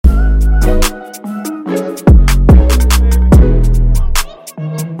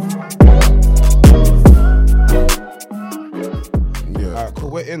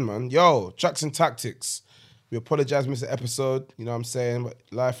Yo, Tracks and Tactics. We apologize, missed the episode. You know what I'm saying? But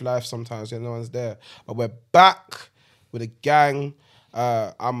life sometimes, no one's there. But we're back with a gang.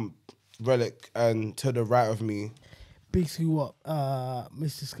 I'm Relic, and to the right of me. Big Sue up,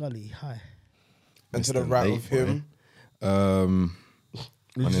 Mr. Scully, hi. And Mr. to the right of him.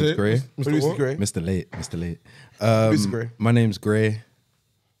 My name's Gray. Mr. Gray. Mr. Late. Mr. Gray. My name's Gray.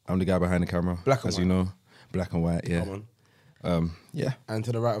 I'm the guy behind the camera. Black and as white. you know. Black and white, yeah. Yeah. And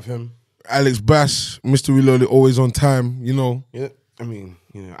to the right of him. Alex Bass, Mr. Reloaded, always on time, you know. Yeah, I mean,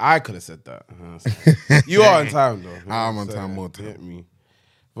 I could have said that. You are on time, though. I'm on time more time. Hit me.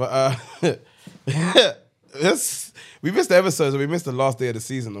 But we missed the episodes, and we missed the last day of the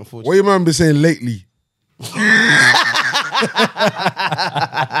season, unfortunately. What you man been saying lately?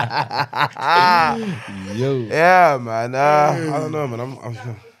 Yo. Yeah, man. I don't know, man. I'm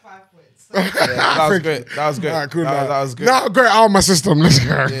that was great. That was great. Nah, cool, that was great. Nah, great. Out of my system. Let's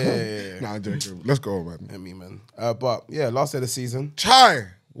go. Yeah. Nah, I'm joking. Let's go, man. Hit me, man. But yeah, last day of the season. Chai.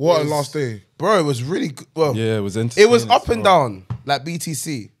 What a last day. Bro, it was really good. Well, Yeah, it was entertaining. it was up and down, like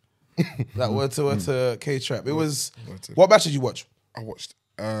BTC. Like word to K-Trap. It was... What match did you watch? I watched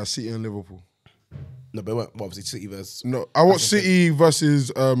City and Liverpool. No, but it weren't obviously City versus... No, I watched City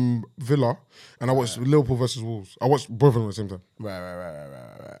versus Villa, and I watched Liverpool versus Wolves. I watched both of them at the same time.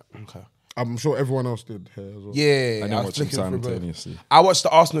 Right. Okay. I'm sure everyone else did here as well. Yeah, I didn't was watch them flicking through both. simultaneously. I watched the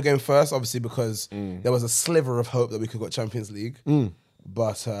Arsenal game first, obviously, because there was a sliver of hope that we could get Champions League.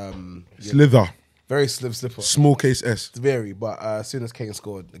 But Slither. very slipper. Small case S. Very, but as soon as Kane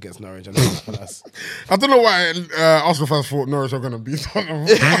scored against Norwich, I know that's... I don't know why Arsenal fans thought Norwich were going to beat them.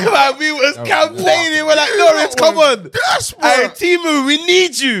 Like, we was campaigning, we're like, Norwich, come on. Yes, bro. Hey, Timu, we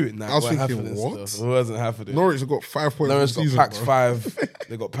need you. Nah, I was it wasn't thinking, happening what? still. It wasn't happening. Norwich have got 5 points Norwich this got season, packed bro. 5.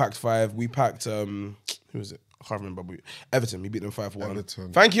 They got packed 5. We packed, who was it? I can't remember. Everton, we beat them 5-1.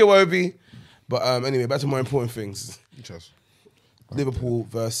 Everton. Thank you, Obi. But anyway, back to more important things. Cheers. Liverpool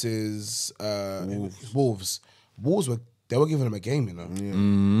versus Wolves. Wolves were giving them a game, you know.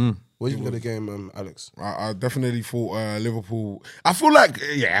 What do you think of the game, Alex? I definitely thought Liverpool... I feel like,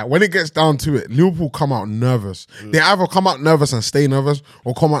 when it gets down to it, Liverpool come out nervous. They either come out nervous and stay nervous,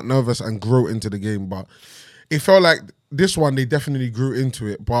 or come out nervous and grow into the game. But it felt like this one, they definitely grew into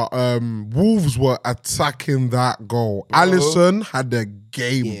it. But Wolves were attacking that goal. Alisson had the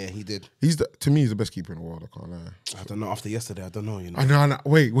game. Yeah, he did. To me, he's the best keeper in the world. I can't lie. I don't know. After yesterday, I don't know, you know. I know.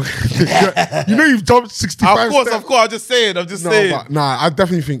 Wait. You know you've jumped 65 Of course. I'm just saying. But I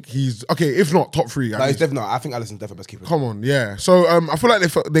definitely think he's... Okay, if not, top 3. No, he's definitely not. I think Alisson's definitely best keeper. Come on, yeah. So I feel like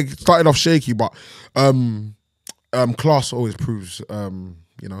they started off shaky, but class always proves,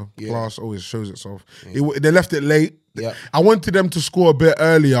 class always shows itself. They left it late. Yeah. I wanted them to score a bit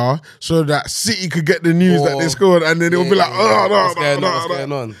earlier so that City could get the news that they scored, and then it would be like, what's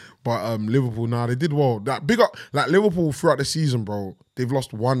going on? But Liverpool, they did well. That big up, like Liverpool throughout the season, bro. They've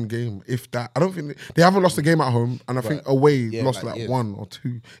lost one game, if that. I don't think they haven't lost a game at home, and I think away lost like 1 or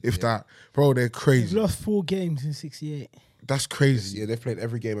 2, if that. Bro, they're crazy. They've lost 4 games in 68. That's crazy. Yeah, they've played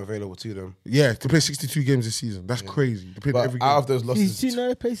every game available to them. Yeah, they played 62 games this season. That's crazy. They played every game. Out of those losses, Did you know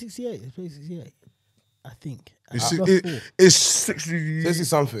they played 68? They played 68. I think. It's 60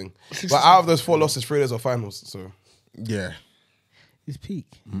 something. But out of those 4 losses, 3 of those are finals. So yeah. It's peak.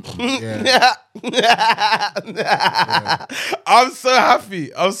 Yeah. I'm so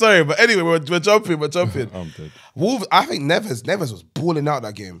happy. I'm sorry, but anyway, we're jumping. I'm dead. Wolves. I think Neves was balling out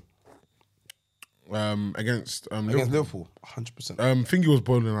that game Against Liverpool. 100%. Thingy was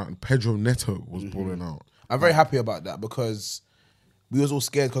balling out and Pedro Neto was balling out. I'm very happy about that because we was all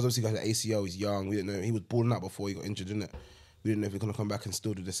scared because obviously he got the ACL. He's young. We didn't know he was balling out before he got injured, didn't it? We didn't know if he's gonna come back and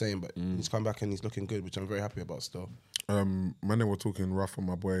still do the same, but he's come back and he's looking good, which I'm very happy about still. Man, they were talking rough on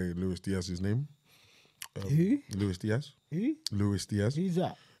my boy Luis Diaz's name. Who? Luis Diaz. Who? Luis Diaz. Who's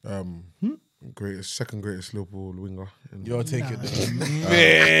that? Second greatest Liverpool winger. You're taking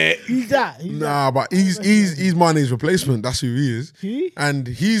Who's that? But he's Mane's replacement. That's who he is. Who? And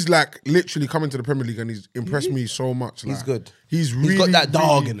he's like literally coming to the Premier League, and he's impressed me so much. He's like, good. He's really got that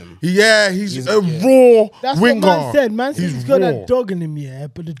dog really, in him. He's a raw That's winger. what man said. Man said he's got raw. that dog in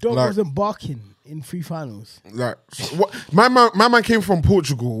him, but the dog Like- wasn't barking in 3 finals. Like what? My man came from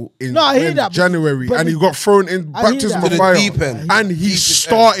Portugal in No, I hear that, January, but and he got thrown in I hear baptism that. of To the fire, deep end. and he Deep end.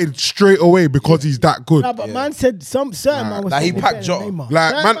 started straight away because he's that good. No, but man said certain man was Like, he saying packed better than Jota. Neymar.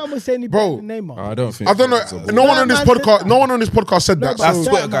 Like, Certain man- was saying he bro, better than Neymar. I don't think. I don't know. No one on this man said podcast. that. No one on this podcast said that. but That's So,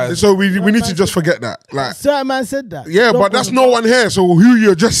 Twitter, guys. so we need man to just said forget that. Like, Certain man said that. yeah, Dog but that's wasn't no one here. So who are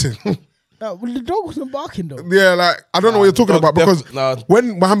you addressing? Well, the dog wasn't barking though. Yeah, like I don't know what you're talking about because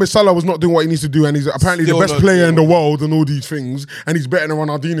when Mohamed Salah was not doing what he needs to do, and he's apparently Still the best not player in the doing world and all these things, and he's better than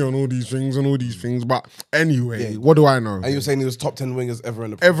Ronaldinho and all these things. But anyway, what do I know? And you were saying he was top 10 wingers ever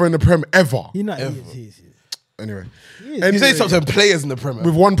in the Prem. Ever in the Prem, ever. You know, he is. Anyway. You say top 10 players in the Premier.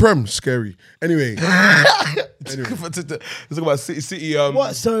 With one Prem, scary. Anyway. Let's talk about City.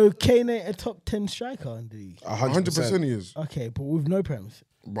 What? So Kane ain't a top 10 striker in the league? 100% he is. Okay, but with no prems.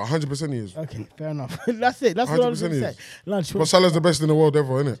 But 100% he is. Okay, fair enough. That's it. That's what I was going to say. Lunch. But Salah's the best in the world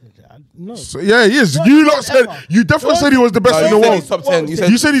ever, isn't it? No. So, yeah, he is. Not You ever. lot said you definitely said he was the best in the you said world. he's top 10.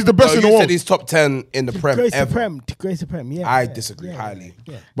 You said he's the best in the You world. said he's top 10 in the Prem Grace ever. the Prem, yeah. I disagree highly.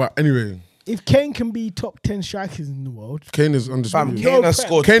 Yeah. But anyway, If Kane can be top 10 strikers in the world, Kane is Fam, undisputed. Kane has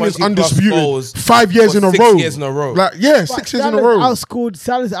scored Kane 20 is plus undisputed. goals 5 years for in a 6 row. years in a row. Like, yeah, 6 years in a row.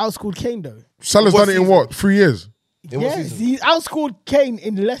 Salah's outscored Kane though. Salah's What done it in season? what? 3 years? In what Yes, season? he's outscored Kane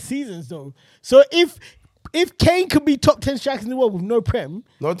in less seasons though. So if Kane could be top 10 strikers in the world with no Prem,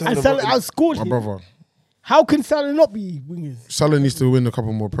 No 10 and in the Salah world. outscored My him, brother. how can Salah not be wingers? Salah needs to win a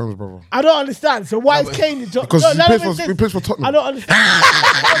couple more Prems, brother. I don't understand. So why is Kane in top? Because No, he none plays of it for- says- he plays for Tottenham. I don't understand.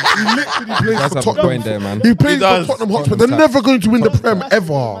 He literally plays That's for a Tottenham. point there, man. He plays for does. Tottenham Hotspur. They're never going to win the Prem matter,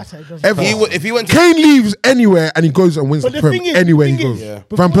 ever. it doesn't Ever. matter. If he went to Kane leaves anywhere and he goes and wins But the the Prem thing is, anywhere he the thing goes. is, Yeah.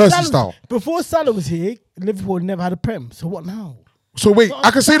 before Van Persie Salah- style. Before Salah was here, Liverpool never had a Prem. So what now? So wait,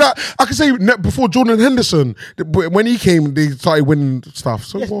 I can say that. I can say before Jordan Henderson, when he came, they started winning stuff.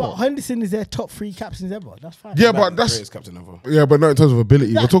 So Yes, but what? Henderson is their top 3 captains ever. That's fine. Yeah, but that's greatest captain ever. but not in terms of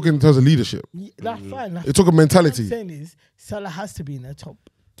ability. We're talking in terms of leadership. That's fine. That's It took a What I'm mentality. saying is Salah has to be in their top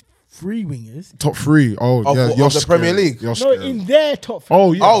 3 wingers. Top 3. Oh, Of- yeah, of you're the scared. Premier League? You're No, scared. in their top 3.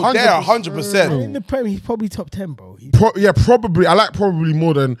 Oh yeah. Oh, they're 100%. And in the Prem, he's probably top 10, bro. Yeah, probably. I like probably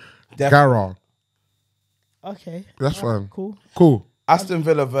more than Gara. Okay. That's Alright, fine. Cool. Cool. Aston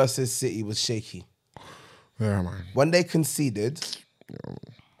Villa versus City was shaky. Yeah, man. When they conceded,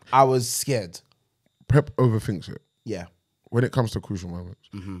 I was scared. Pep overthinks it Yeah. when it comes to crucial moments.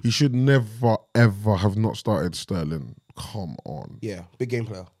 He should never ever have not started Sterling. Come on. Yeah. Big game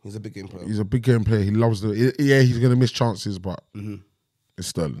player. He's a big game player. He's a big game player. He loves yeah, he's gonna miss chances, but it's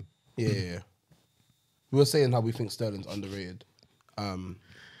Sterling. Yeah. We were saying how we think Sterling's underrated, and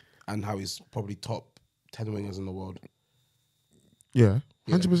how he's probably top 10 wingers in the world. Yeah,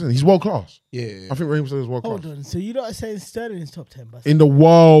 100%. He's world class. Yeah. I think Raheem Sterling is world class. Hold on. So you're not saying Sterling is top 10, but In the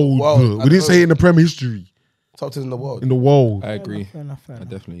world. World, We didn't say it in the Premier history. Top 10 in the world. In the world. I agree. Fair enough. I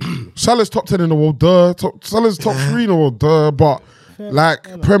definitely agree. Salah's top 10 in the world, duh. Salah's top 3 in the world, duh. But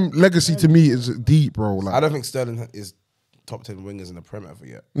like Prem legacy to me is deep, bro. I Like, don't think Sterling is top 10 wingers in the Prem ever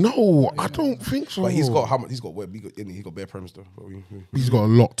yet. no, I don't think so. But he's got how much? He's got bare Prems though. But He's got a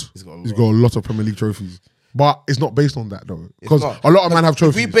lot. He's got a He's lot. got a lot of Premier League trophies. But it's not based on that though, It's because not. a lot of men have If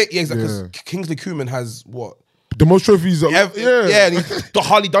trophies. yeah, exactly. Because Kingsley Coman has what? The most trophies. Yeah, and he's the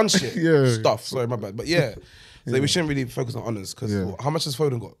Harley done shit. Yeah. Stuff. Sorry, my bad. But yeah. So we shouldn't really focus on honours because how much has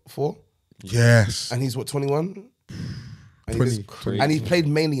Foden got? 4? Yes. And he's what, 21? And, 20. and he's played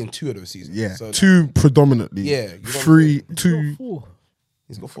mainly in 2 of those seasons. Yeah. So 2 predominantly. Yeah, you know 3, He's 2. got 4.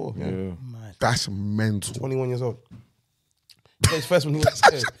 he's got 4. Yeah. Yeah. Mad. That's mental. 21 years old. He played his first when he was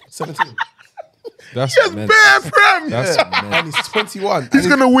 17. That's Yes, men- bare Prem. That's Yeah. men- And he's 21. He's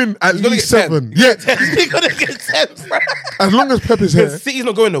gonna win at he's gonna least get 7. 10. Yeah. He's going to get 10, bro. As long as Pep is here. Because City's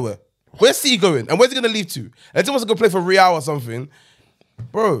not going nowhere. Where's City going? And where's he going to leave to? Unless he wants to go play for Real or something.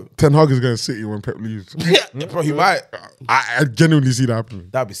 Bro. Ten Hag is going to City when Pep leaves. Yeah, bro, he might. I genuinely see that happening.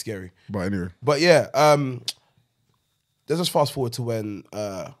 That'd be scary. But anyway, But yeah, let's just fast forward to when,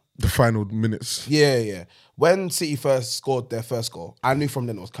 the final minutes. yeah. When City first scored their first goal, I knew from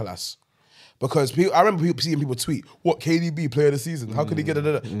then it was Kalas. Because I remember seeing people tweet, what, KDB player of the season? How could he get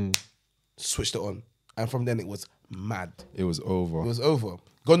it? Switched it on. And from then it was mad. It was over. It was over.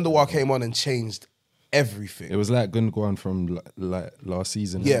 Gondawar came on and changed everything. It was like Gundogan from like last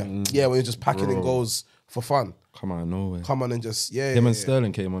season. Yeah, yeah, when you're just packing in goals for fun. Come on, no way. Come on and just, yeah. Him yeah, and yeah.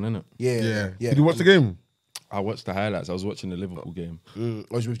 Sterling came on, innit? Yeah. Did you watch the game? I watched the highlights. I was watching the Liverpool game,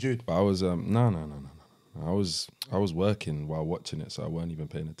 Was you with Jude? but I was no. I was working while watching it, so I weren't even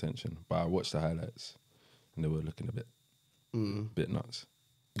paying attention. But I watched the highlights, and they were looking a bit nuts.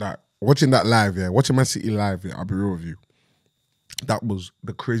 Like, watching that live, watching Man City live, I'll be real with you. That was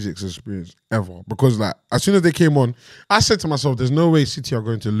the craziest experience ever. Because like, as soon as they came on, I said to myself, there's no way City are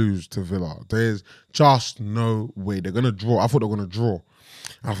going to lose to Villa. There's just no way. They're going to draw. I thought they were going to draw.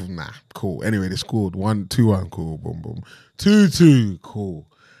 I thought, nah, cool. Anyway, they scored 1-2-1, cool, boom, boom. 2-2, cool.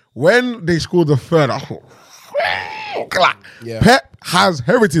 When they scored the third, I thought, Yeah. Pep has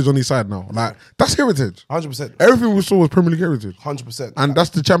heritage on his side now. Like that's heritage. 100%. Everything we saw was Premier League heritage, 100%. and that's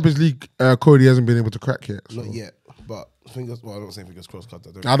the Champions League code he hasn't been able to crack yet. So. Not yet, but fingers. Well, I don't say fingers crossed. 'Cause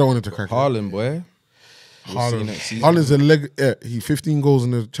I don't want him to crack it. Haaland, boy. We'll see next season. Haaland's a leg. He 15 goals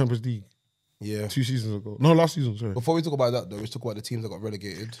in the Champions League Yeah. 2 seasons ago. No, last season. Sorry. Before we talk about that, though, let's talk about the teams that got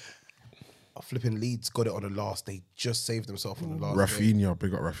relegated. Flipping Leeds got it on the last. They just saved themselves on the last. day. Rafinha,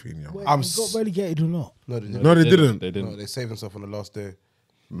 big up Rafinha. Wait, I'm they got relegated or not? No, they didn't. No, they didn't. They No, didn't. they saved themselves on the last day.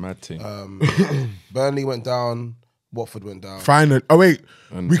 Mad thing. Burnley went down. Watford went down. Finally. Oh wait,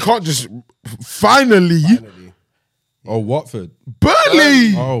 we can't just. Finally, Finally. Oh, Watford.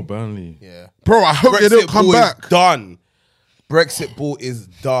 Burnley, Oh, Burnley. Yeah. bro. I hope they don't come ball back. is done. Brexit ball is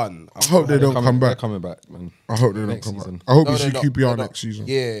done. I hope they don't come They're back. coming back, man. I hope they don't Next come season. back. I hope No, we they're see not. QPR They're not. next season.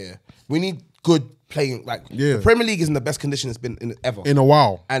 Yeah. We need good playing. Like Yeah. the Premier League is in the best condition it's been in ever. In a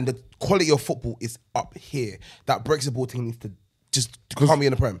while. And the quality of football is up here. That Brexit ball team needs to just can't be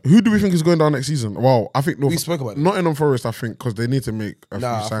in the Prem. Who do we think is going down next season? Well, I think We spoke about it. Nottingham Forest. I think because they need to make a Nah,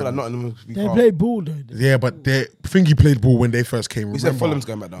 I few feel like signings. Nottingham. They played ball though. Yeah, but I think he played ball when they first came. We said Fulham's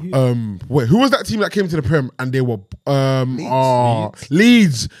going back down. Wait, who was that team that came to the Prem and they were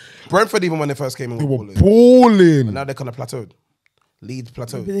Leeds? Brentford, even when they first came in, They were were balling. balling. And now they're kind of plateaued. Leeds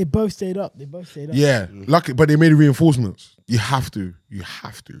plateaued. But they both stayed up. They both stayed up. Yeah, lucky, but they made reinforcements. You have to.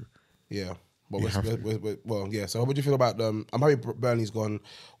 Yeah. But You we're, have to. well, yeah. So, what do you feel about them? I'm happy Burnley's gone.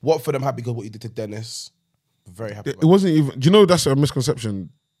 Watford, I'm happy because what you did to Dennis. Very happy. It wasn't even. Do you know that's a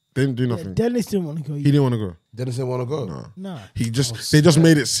misconception? They didn't do Yeah, nothing. Dennis didn't want to go. He didn't want to go. Dennis didn't want to go. Nah. They just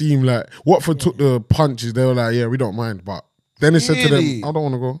made it seem like Watford took the punches. They were like, yeah, we don't mind. But Dennis said to Really? them, I don't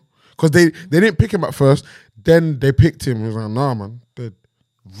want to go. Because they didn't pick him at first. Then they picked him. He was like, nah, man. Dead.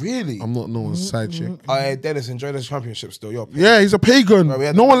 Really? I'm not no one's side chick. Dennis, enjoy this championship still. You're Yeah, he's a pagan. Bro, we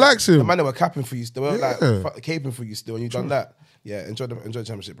had No one likes The him. man that were capping for you still. They were like Yeah. caping for you still, and you done that. Yeah, enjoy the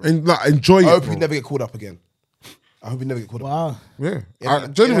championship, bro. And like, enjoy I it. hope bro. you never get called up again. I hope you never get called up. Wow. Yeah.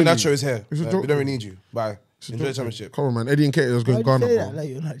 Genuinely, Nacho is here. It's a We joke. don't really need you. Bye. Enjoy the championship. Come on, man. Eddie and Katie was going Why'd to you say Ghana, that bro. like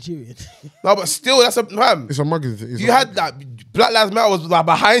you're Nigerian? No, but still, that's a man. It's a mugging thing. You had that Black Lives Matter was like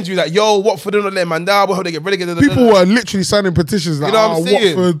behind you, like, yo, Watford don't let man down. We hope they get relegated. People were literally signing petitions like, You know what I'm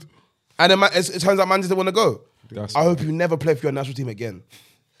saying? Watford. And then it turns out man just didn't want to go. That's I hope you never play for your national team again.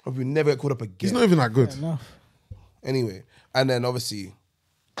 Hope you never get called up again. He's not even that good. Enough. Anyway, and then obviously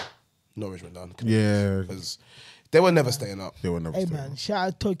Norwich went down. Yeah. Because they were never staying up. They were never Hey staying. man, shout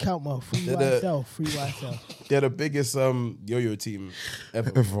out to Countmo, free They're the- YSL, free YSL. They're the biggest yo-yo team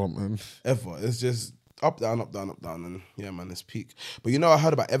ever. Ever, man. Ever. It's just up, down, and yeah, man, it's peak. But you know, I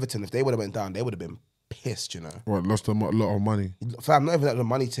heard about Everton. If they would have went down, they would have been pissed. You know, What, lost a lot of money. fam, not even that the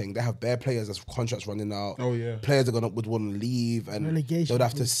money thing. They have bare players that's contracts running out. Oh, yeah. Players are would want to leave, and Relegation, they would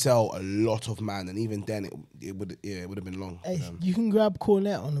have to sell a lot of man. And even then, it would have been long. Hey, you can grab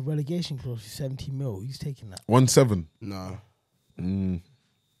Cornet on the relegation clause for 70 mil. He's taking that. 1-7. No, You know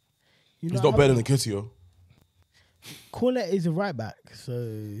he's how- not better than Coutinho. Cornet is a right back, so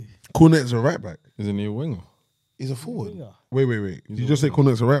Cornet's a right back. Isn't he a winger? He's a forward. winger. Wait. You just say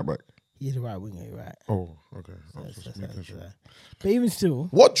Cornet's a right back? He's a right winger, you're right. Oh, okay. I was That's- just that's making sure. that. But even still,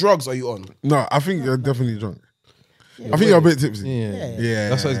 What drugs are you on? No, I think you're definitely drunk. I think you're a bit tipsy. Yeah. Yeah.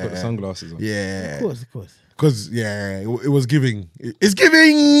 That's why he's got the sunglasses on. Yeah. of course. Because, it was giving. It's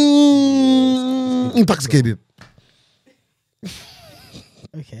giving intoxicated.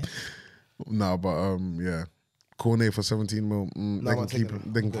 Okay. No, but, yeah. Cornet for 17 mil. They I'm can keep taking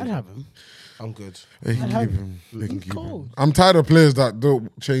him. They can I'd keep him. have him. I'm good. They can I'd have keep him. They can He's keep him. cold. I'm tired of players that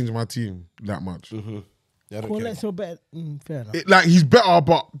don't change my team that much. Yeah, I don't care. Cornet's not better. Fair enough. Like, he's better,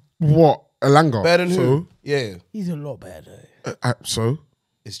 but what? Elanga. Better than so, who? Yeah, He's a lot better though. So?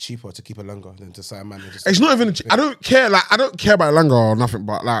 it's cheaper to keep a longer than to sign a man. It's not even. I don't care. Like, I don't care about Elanga or nothing,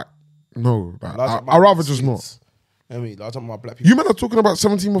 but, like, no. Like, I'd rather just not. I mean, I'm talking about black people. You men are talking about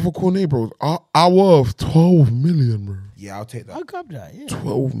 17 mil for Cornet, bro. Our worth 12 million, bro. Yeah, I'll take that. I'll grab that, yeah.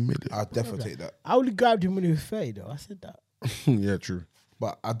 12 million. I'll definitely take that. I would have grabbed him when he was 30 though. I said that. Yeah, true.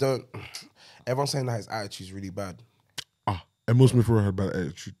 But I don't. Everyone's saying that his attitude's really bad. And most Smith had bad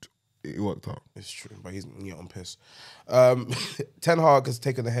attitude. It worked out. It's true, but he's on piss. Ten Hag has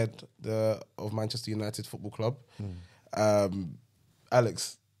taken the head of Manchester United Football Club.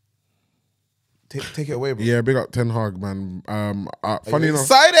 Alex, take it away, bro. Yeah, big up Ten Hag, man. Funny enough.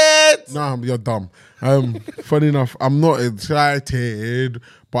 Excited! Nah, you're dumb. Funny enough, I'm not excited,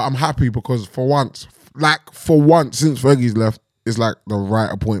 but I'm happy because for once, since Fergie's left, it's like the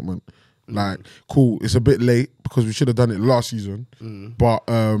right appointment. Like, cool. It's a bit late because we should have done it last season. But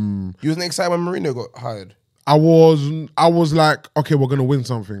You wasn't excited when Mourinho got hired. I was like, okay, we're gonna win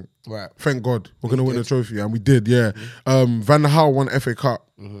something. Right. Thank God, we're gonna win a trophy, and we did. Yeah. Van der Haar won FA Cup,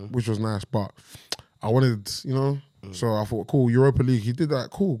 which was nice, but I wanted, So I thought, cool, Europa League. He did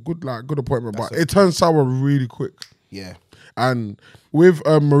that. Cool, good appointment. But it turned sour really quick. Yeah. And with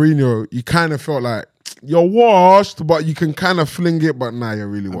Mourinho, you kind of felt like you're washed, but you can kind of fling it. But nah, you're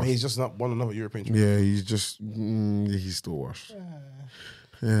really washed. He's just not won another European trophy. Yeah, he's still washed.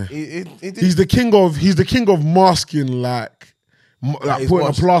 Yeah, He's the king of masking, like putting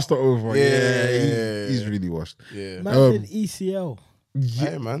washed. a plaster over. Yeah. He's really washed. Yeah. Man did ECL.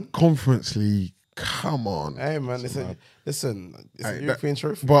 Hey, man. Conference League, come on. Hey, man. It's a European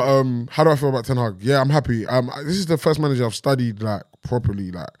trophy. But how do I feel about Ten Hag? Yeah, I'm happy. This is the first manager I've studied like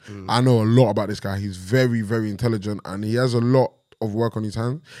properly. Like I know a lot about this guy. He's very, very intelligent, and he has a lot of work on his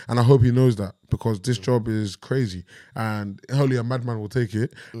hands. And I hope he knows that, because this job is crazy, and only a madman will take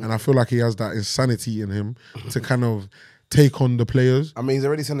it. And I feel like he has that insanity in him to kind of take on the players. I mean, he's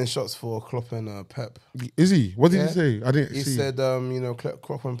already sending shots for Klopp and Pep. Is he? What did he say? I didn't He see. said,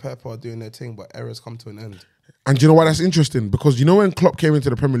 Klopp and Pep are doing their thing, but errors come to an end. And do you know why that's interesting? Because when Klopp came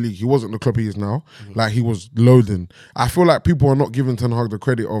into the Premier League, he wasn't the Klopp he is now. Like, he was loading. I feel like people are not giving Ten Hag the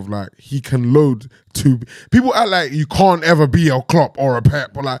credit of, like, he can load to... People act like you can't ever be a Klopp or a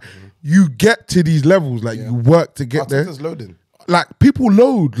Pep, but, like, you get to these levels. Like, you work to get there. Arteta's loading. Like, people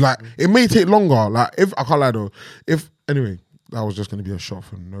load. Like, it may take longer. Like, I can't lie, though. Anyway, that was just going to be a shot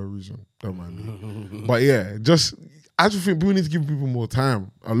for no reason. Don't mind me. But, yeah, I just think people need to give people more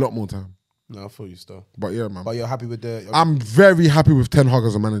time. A lot more time. No, I feel you still. But yeah, man. But you're happy with I'm very happy with Ten Hag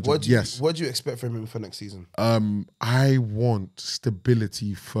as a manager. What do you expect from him for next season? I want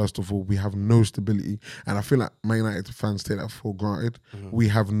stability, first of all. We have no stability. And I feel like Man United fans take that for granted. We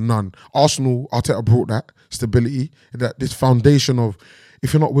have none. Arsenal, Arteta brought that stability, that this foundation of,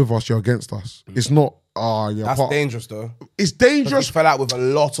 if you're not with us, you're against us. It's not, That's dangerous, though. It's dangerous. He fell out with a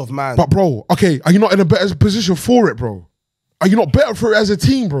lot of man. But bro, okay, are you not in a better position for it, bro? Are you not better for it as a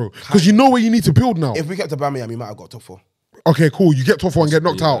team, bro? Because you know where you need to build now. If we kept Aubameyang, we might have got top 4. Okay, cool. You get top 4 and get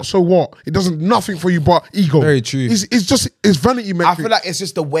knocked out. So what? It doesn't nothing for you but ego. Very true. It's vanity metric. I feel like it's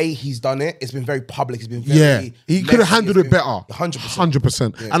just the way he's done it. It's been very public. It's been very he could have handled it better.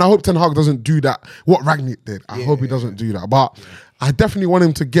 100%. And I hope Ten Hag doesn't do that. What Rangnick did. I hope he doesn't do that. But I definitely want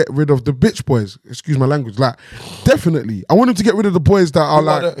him to get rid of the bitch boys. Excuse my language. Like, definitely. I want him to get rid of the boys that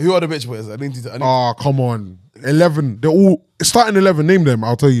are who are the bitch boys? I need to. Oh, come on. 11. They're all starting 11. Name them.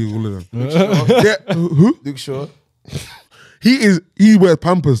 I'll tell you all of them. Who? Luke Shaw. He wears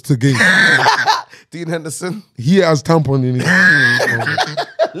Pampers to game. Dean Henderson. He has tampon in it.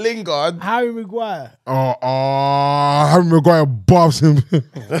 Lingard. Harry Maguire. Harry Maguire barbs him.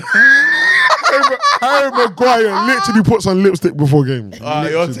 Harry Maguire literally puts on lipstick before games.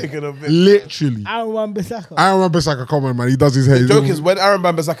 You're taking a bit. Literally. Aaron Wan-Bissaka. Aaron Wan-Bissaka, come on, man. He does his hair. The joke is, when Aaron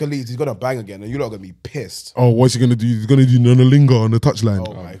Wan-Bissaka leaves, he's gonna bang again, and you're not gonna be pissed. Oh, what's he gonna do? He's gonna do Nonalinga on the touchline.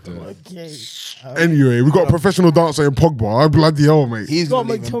 Oh my god. Okay. Anyway, we got a professional dancer in Pogba. Bloody hell, mate. He's got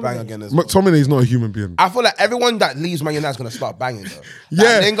gonna leave and McTominay. bang again as well. McTominay is not a human being. I feel like everyone that leaves Man United is gonna start banging though. Yeah.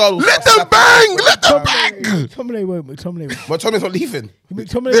 Like, Lingard will Let start them slapping. bang! Let them bang! McTominay won't. McTominay's not leaving.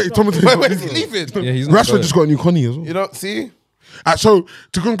 McTominay. Where's he leaving? Yeah, he's not Rashford going. just got a new Connie as well. You know, see? So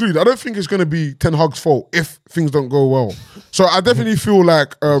to conclude, I don't think it's going to be Ten Hag's fault if things don't go well. So I definitely feel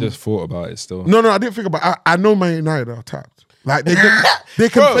like Just thought about it still. no, I didn't think about it. I know Man United are tapped. Like they can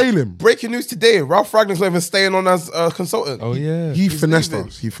Bro, fail him. Breaking news today: Ralph Ragnick's not even staying on as a consultant. Oh yeah. He finessed leaving.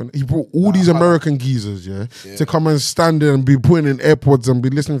 us. He brought all these American geezers, to come and stand there and be putting in AirPods and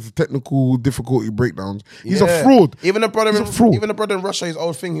be listening to technical difficulty breakdowns. He's a fraud. Even the brother, He's a fraud. even the brother in Russia, his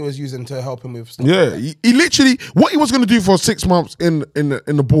old thing he was using to help him with stuff. Yeah, he literally what he was going to do for 6 months in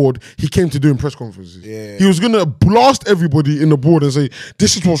the board, he came to do in press conferences. Yeah. He was going to blast everybody in the board and say,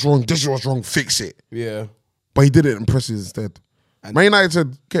 "This is what's wrong. This is what's wrong. Fix it." Yeah. But he did it in presses instead. And Man United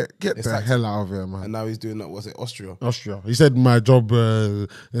said, "Get the sacked hell out of here, man." And now he's doing that. Was it Austria? Austria. He said, "My job,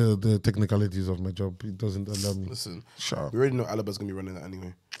 the technicalities of my job, it doesn't allow me." Listen, Shut up. we already know Alaba's gonna be running that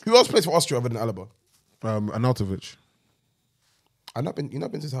anyway. Who else plays for Austria other than Alaba? Arnautovic. You've not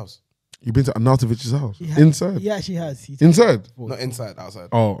been to his house. You been to Arnautovic's house? He Inside? He actually has. Inside? Not inside, outside.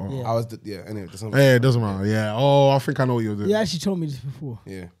 Oh. Yeah. I was anyway. Yeah, it doesn't matter. Yeah. Oh, I think I know what you're doing. He actually told me this before.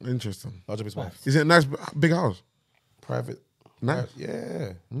 Yeah. Interesting. Large of his wife. Is it a nice big house? Private. Nice.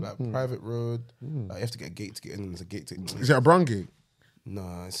 Yeah. Like private road. Like, you have to get a gate to get in. There's a gate to. Is it a brown gate?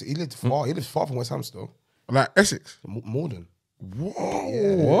 Nah, he lived far. He lives far from West Ham still. Like Essex? Morden. Whoa.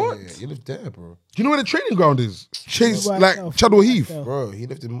 Yeah, What? Yeah, you live there, bro. Do you know where the training ground is? Chase, Right like south. Chadwell Heath. Bro, he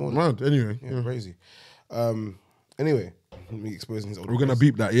lived in Morden. Right, anyway. Yeah, crazy. Anyway, me exposing his old. We're going to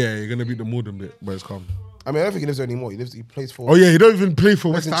beep that. Yeah, you're going to beep the Morden bit, but it's calm. I mean, I don't think he lives there anymore. He plays for. Oh yeah, he don't even play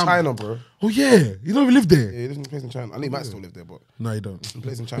for Plays West in Ham. China, bro. Oh yeah, he don't even live there. Yeah, he plays in China. I think he might still live there, but No, he don't. he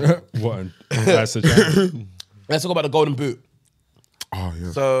plays in China. What? That's a chance. Let's talk about the Golden Boot. Oh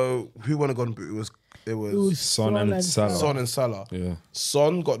yeah. So who won the Golden Boot? It was Son and Salah. Son and Salah. Yeah.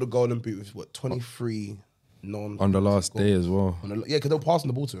 Son got the Golden Boot with what 23 On the last day as well. Yeah, because they were passing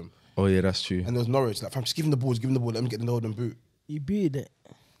the ball to him, Oh yeah, that's true. and there was Norwich like, fam, just give him the ball, let me get the Golden Boot. He beat it.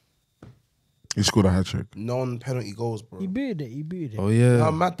 He scored a hat trick. Non-penalty goals, bro. He beat it. Oh yeah.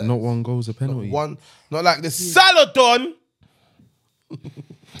 How mad that Not is. one goal's a penalty. One, not like the Salah done.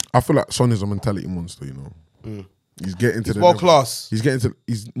 I feel like Son is a mentality monster. You know, he's getting to He's the world level. class. He's getting to.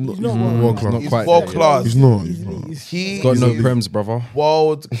 He's not not world class. Not He's quite world there, class. He's not. He's He's not. elite. He Got no is prems, brother.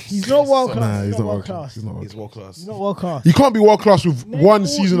 world. He's not world class. Nah, he's not world class. class. He's not world He's world class. He's not world class. You can't be world class with one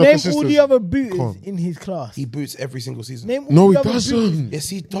season of Name consistency. all the other booters Can't. in his class. He boots every single season. Name all No, the he other doesn't. booters. Yes,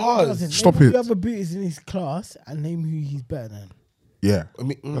 he No, he does. doesn't. Stop Name all it. the other booters in his class and name who he's better than. Yeah, I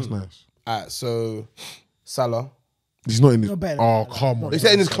mean, that's nice. Alright, so Salah. He's not in his. Not better Oh than come on. They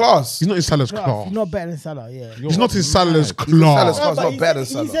said in his class. He's not in Salah's Class. class. He's not better than Salah, yeah. He's not in Salah's Salah's class. class. but not he better than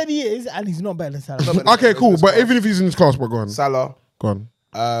said- Salah. He said he is, and he's not better than Salah. Not better than Okay, cool. Salah's But class. even if he's in his class, but go on. Salah, Go on.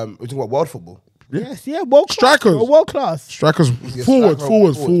 we're talking about world football. Yes, yeah, world class. Strikers. bro, World class. Strikers a forward.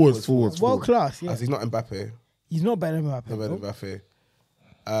 World Forward. class, yeah. As he's not Mbappe, He's not better than Mbappe. not better bro. than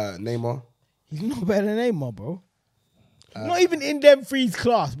Mbappe. Neymar, He's not better than Neymar, bro. He's not even in them three's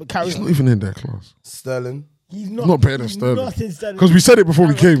class, but carry He's on. not even in their class. Sterling, He's He's not better than he's Sterling. not in Sterling. Because we said it before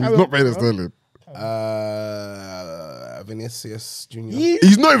we Carry came. on, He's not better than bro. Sterling. Vinicius Jr.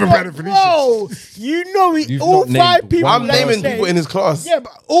 He's not even better than Bro, you know it. You've All not named five people. one I'm you naming named- people in his class. Yeah,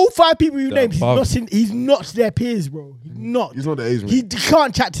 but all five people you named, he's above. not in. He's not their peers, bro. He's not. He's not the age, man. He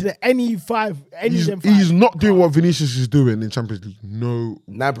can't chat to any of them five. He's not doing what Vinicius is doing in Champions League. No.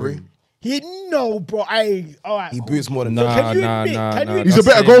 Nabry, No, bro. All right. he cool. boots more than Nah, Can you nah, admit- nah, can you nah. admit- He's a That's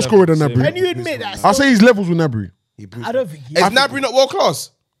better same goal level, scorer than same Nabry. level. Can you admit that? I'll say he's levels with Nabry. He boots. I don't think. Is Nabry not world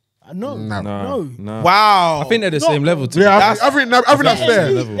class? No. Nah. No. Wow. I think they're the No. same level. To Yeah, be I think that's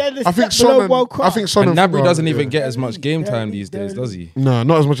fair. level. I think Son and Nabry doesn't yeah. even get as much game They're time elite, these they're days, does he? No,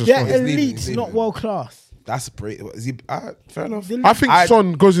 not as much as They're Son. leaving, elite, he's not leaving. world class. That's great. Is he? Fair enough. He's I think I-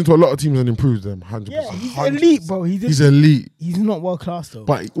 Son goes into a lot of teams and improves them. 100%. Yeah, he's 100%. elite, bro. He's elite. He's not world class though.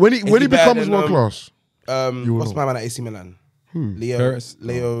 But when he he becomes better than, world class, You What's will my man at AC Milan? Leo. Paris?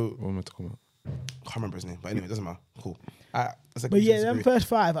 Leo. What am I talking about? Can't remember his name, but anyway, it doesn't matter. Cool. But yeah, them first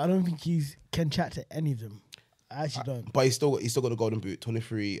five, I don't think he's can chat to any of them. I actually don't. But he's still got the golden boot.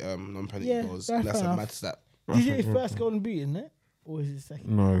 23 non-penalty Yeah, goals. that's That's fair a enough. mad stat. Is it his first golden boot, isn't it? Or is it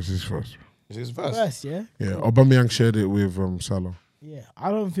second? no, it's his first. Is his first? First, yeah. Yeah, Aubameyang shared it with Salah. Yeah.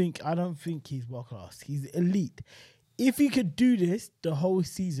 I don't think he's world class. He's elite. If he could do this the whole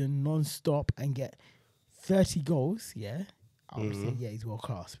season non-stop and get 30 goals, yeah, I would say yeah, he's world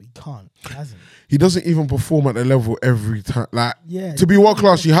class. But he can't. He hasn't. He doesn't even perform at the level every time. Like, Yeah. to be world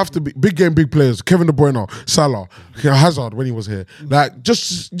class, you have to be big game, big players. Kevin De Bruyne, Salah, Hazard when he was here. Like,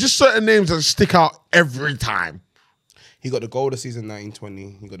 just certain names that stick out every time. He got the goal of the season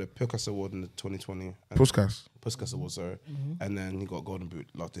 1920. He got the Puskas Award in the 2020. and- Puskas. Puskas Award, sorry. And then he got golden boot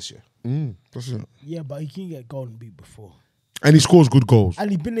last this year. That's it. Yeah, but he can get golden boot before. And he scores good goals.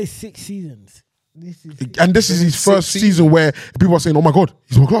 And he's been there 6 seasons. This is His first season where people are saying, "Oh my God,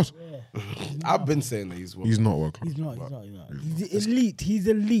 he's world class." I've been saying that he's He's not world class. He's not. He's elite. He's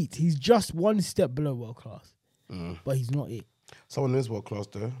elite. He's just one step below world class. But he's not it. Someone who is world class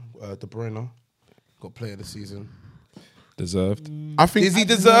though. De Bruyne got player of the season. Deserved. I think Is he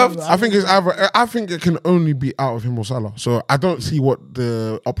deserved? I think it's either. I think it can only be out of him or Salah. So I don't see what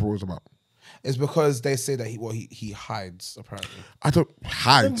the uproar is about. It's because they say that he hides apparently. I don't I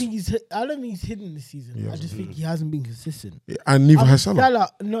don't hide, think he's hidden this season. I just think he hasn't been consistent. and neither has Salah.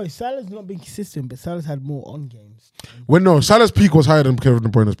 Salah's not been consistent, but Salah's had more on games. When no, Salah's peak was higher than Kevin De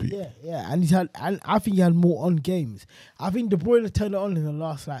Bruyne's peak. Yeah, and I think he had more on games. I think De Bruyne turned it on in the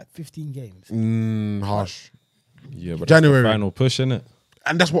last 15 games. Harsh, Yeah, but January. that's the final push, innit?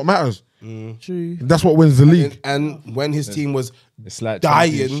 and that's what matters. True. That's what wins the league. And when his team was It's like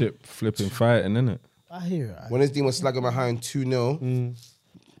dying, championship flipping fighting, innit? I hear it. when his team was slagging behind 2-0,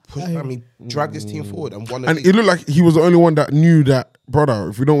 dragged his team forward and won the And league. it looked like he was the only one that knew that, brother,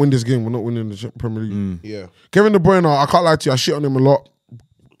 if we don't win this game, we're not winning the Premier League. Yeah. Kevin De Bruyne, I can't lie to you, I shit on him a lot.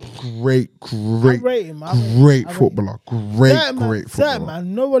 Great rate him. I rate him. footballer. Great Certain footballer.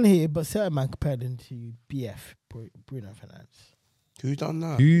 man, no one here, but certain man compared him to BF, Bruno Fernandes. Who done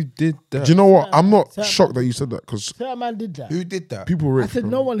that? Who did that? Do you know what? I'm not Certain shocked that you said that because Certain man did that. Who did that? people I rich. said bro.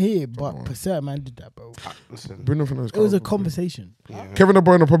 no one here, but certain man did that, bro. Listen, Bruno Fernandes. It was a can't- conversation. Kevin De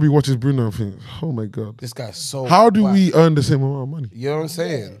Bruyne probably watches Bruno and thinks, "Oh my god, this guy's so. how do whack. we earn the same amount of money?" You know what I'm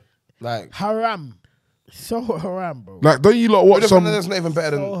saying? Like, Haram. So haram, bro. Like, don't you lot watch Bruno some? Fernandes not even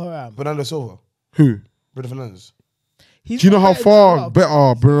better So than haram. Bernardo Silva. Who? Bruno Fernandes. He's Do you know not how better than a lot far of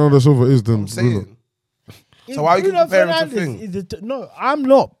better Bernardo Silva is than I'm saying. Bruno? So why are you Bruno comparing to Fernandes thing? is no, I'm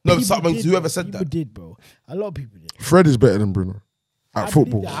not. No, People someone- did, whoever bro. said People that. did, bro. A lot of people did. Fred is better than Bruno at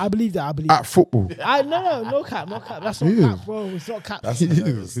football. I believe that. I believe At football, that. No cap. That's not He cap, is. bro. It's not cap. That's he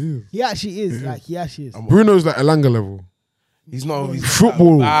hilarious. is. He actually is. Like, he actually is. Bruno's like Elanga level. He's not. He's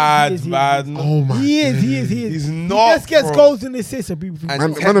Football. Bad, He is, he is. bad. Oh my! He is. He's He not, just gets bro. goals and assists, so people think And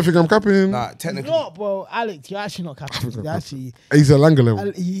Man, ten- man, I think I'm capping. Nah, he's technically, not, bro. Alex, you're actually not capping. He's actually, He's Elanga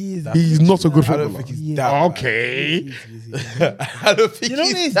level. he is. He's not a good I don't footballer. think he's Yeah. that. Okay. He is. I don't think You know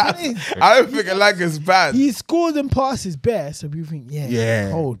what it he's is? that. You know what it is? I don't think Elanga's bad. He scores and passes bare, so people think, yeah, Yeah.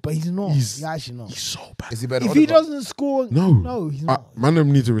 he's cold, but he's not. He's- He's actually not. He's so bad. Is he better? If than he Odegaard? doesn't score, No, no, he's not. Man,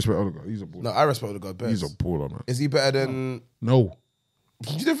 them need to respect Odegaard. He's a baller. No, I respect Odegaard best. He's a baller, man. Is he better than? No,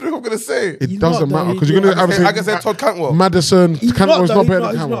 You don't think I'm gonna say? it He's doesn't not, though. matter because He- you're gonna I have I can say Todd Cantwell. Madison. He's Cantwell's though, not better than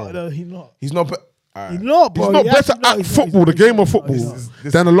he's Cantwell. not, though, he's not. He's not. He's not, bro. He's not He better actually not, at he's not, football, he's the not, game he's of not, football, he's not.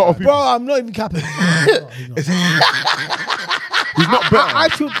 This than a lot of people. Bro, I'm not even capping. He's He's not better.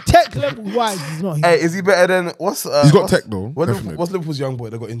 Actual tech level wise, he's not. Hey, is he better than what's? He's got what's- tech, though, What's, definitely. what's Liverpool's young boy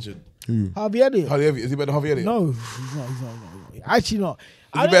that got injured? Harvey Elliott. Harvey Elliott. Is he better than Harvey Elliott? No, he's not. Actually not.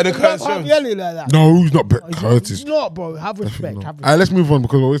 I he don't better than even love Curtis Harvey Jones? Elliott like that. No, he's not better. He's Curtis. not, bro. Have respect. No. Have Alright, let's move on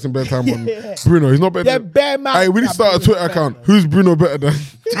because we're wasting better time on Yeah. Bruno. He's not better. They're than- bare man. Hey, we need to start a Twitter account. Who's Bruno better than?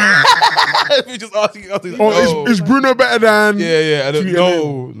 we just asking. Oh, no. is Bruno better than? Yeah. I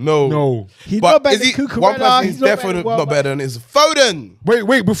don't, no. No. He's But not better is than he Cucurella. one person He's who's not definitely better- not better than is Foden?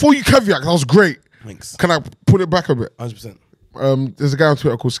 Wait. Before you caveat, that was great. Thanks. Can I put it back a bit? 100%. There's a guy on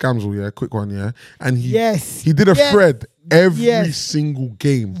Twitter called Scamsel, yeah, quick one, yeah, and he did a Yes. thread every Yes. single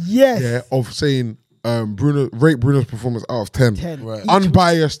game, Yes. yeah, of saying rate Bruno's performance out of 10, 10. Right.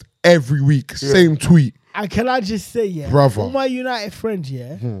 unbiased every week, same tweet. And can I just say, yeah, Brother. all my United friends,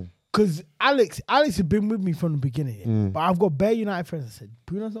 yeah, because Alex has been with me from the beginning, yeah, but I've got bare United friends that said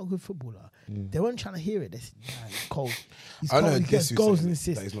Bruno's not a good footballer. They weren't trying to hear it. They said, nah, he's cold. He's I know cold. He this gets who goals said and that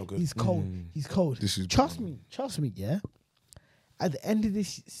assists. he's not good. He's cold. He's cold. This is- Trust me, yeah. At the end of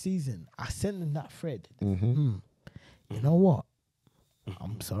this season, I sent them that thread. You know what?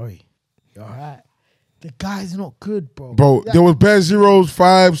 I'm sorry. You're all right. The guy's not good, bro. Bro, Yeah. there was bare zeros,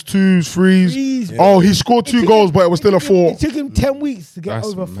 5s, 2s, 3s. Threes, Oh, he scored 2 goals, but it was still a 4. It took him 10 weeks to get That's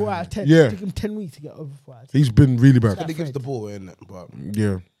over 4 mad. out of 10. Yeah. It took him 10 weeks to get over 4 out of 10. He's been really bad. But he gives the ball in, but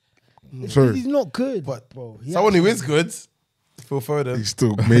Yeah. Sorry. He's not good, But bro. someone who is good, Phil Foden. He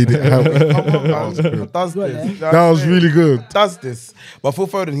still made it happen. Does Good, this. That was really good. Does this. But Phil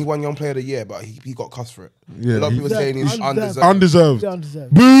Foden, he won Young Player of the Year, but he got cussed for it. Yeah, a lot of he- people saying he's Undeserved. undeserved. Undeserved.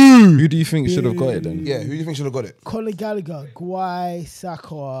 Undeserved. Boo! Who do you think should have got it then? Yeah, who do you think should have got it? Conor Gallagher, Guay,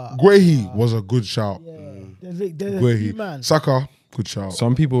 Saka. Guehi was a good shout. Yeah. There's a few Guehi. man. Saka, good shout.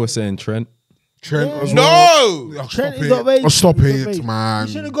 Some people were saying Trent. Trent as well. No! Oh, Trent stop is it. outrageous. Oh, stop He's it, outrageous. man.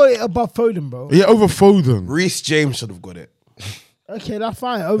 You should have got it above Foden, bro. Yeah, over Foden. Reece James should have got it. Okay, that's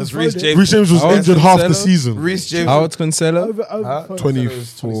fine. Over That's Reece Foden. James. Reece James was Oh, injured half the Cancelo? season. Reece James. Howard Cancelo. Over Huh? Foden.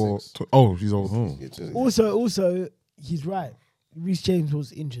 24. 26. Oh, he's old. Also, he's right. Reece James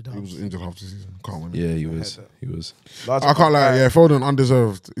was injured. He was injured half the season. Can't win. Yeah, he was. He was. I can't lie. Yeah, Foden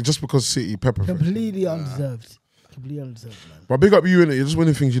undeserved. Just because City pepper. Completely undeserved. Completely undeserved, man. But big up you in it. You're just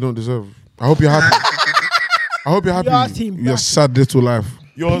winning things you don't deserve. I hope you're happy. I hope you're Our happy. team Your back. sad little life.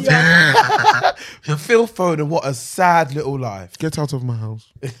 Yours. Phil Foden, what a sad little life. Get out of my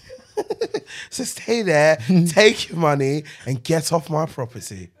house. So stay there, take your money, and get off my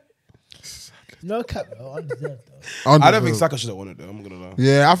property. No cap, though. Undeserved, though. I don't think Undeserved. Saka should have won it though. I'm gonna lie.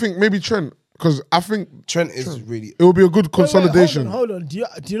 Yeah, I think maybe Trent. Because I think Trent is really. it will be a good Wait, consolidation. hold on. Do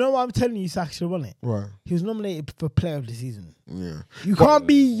you know what I'm telling you? Saka should have won it. Right. He was nominated for Player of the Season. Yeah. You can't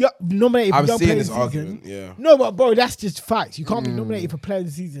be nominated for I'm Young seeing Player this of the argument. Season. Yeah. No, but bro, that's just facts. You can't be nominated for Player of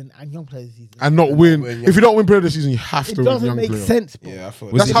the Season and Young Player of the Season. And not win. win If you don't win player of the season, you have It to win doesn't young make player. sense, bro. Yeah, I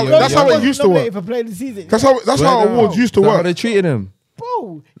thought. Was it how- the that's how young- it used to Nominated work. for Player of the Season. That's how awards used to Is that how work. they treated him?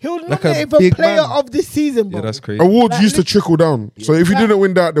 Bro, he was Like a nominated for big Player man. of the Season, bro. Yeah, that's crazy. Awards Like, used to trickle down. So if you Like- didn't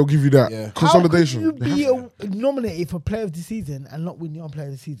win that, they'll give you that. Yeah. Consolidation. How can you be nominated for Player of the Season and not win Young Player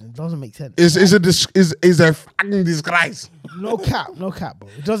of the Season? It doesn't make sense. Is a fucking disgrace. No cap, bro.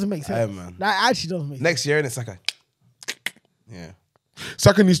 It doesn't make sense. Yeah, man. That actually doesn't make sense. Next year, and it's like a. Yeah.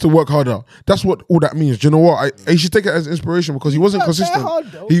 Saka needs to work harder. That's what all that means. Do you know what? I should take it as inspiration because he wasn't worked consistent.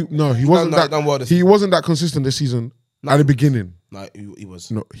 hard, though. He wasn't done well that. this He wasn't that consistent this season at the beginning. No, he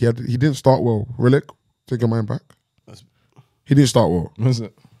was. No, he didn't start well. Relic, take your mind back. That's- He didn't start well, Was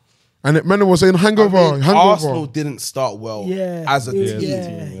it? and men was saying hangover. Arsenal didn't start well Yeah. as a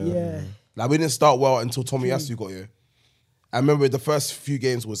team. Yeah. Like we didn't start well until Tomiyasu got here. I remember the first few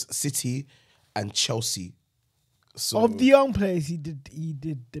games was City and Chelsea. So Of the young players, he did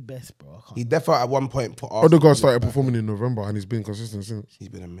the best, bro. he definitely at one point put Arsenal. Odegaard started performing in November, and he's been consistent since He's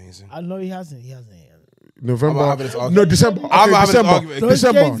been amazing. I know he hasn't. November. I'm having this argument. No, December. I'm Okay, having this argument. Those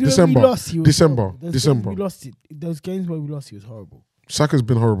games where we lost, he was December. horrible. Those December. games we lost it. Those games where we lost, he was horrible. Saka's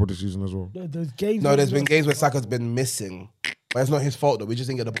been horrible this season as well. Those games. No, where there's we been lost, games where Saka's been missing. But it's not his fault though. We just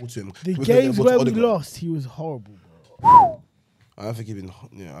didn't get the ball to him. The We couldn't get games the ball to where we Odegaard. lost, he was horrible, bro. I don't think he's been.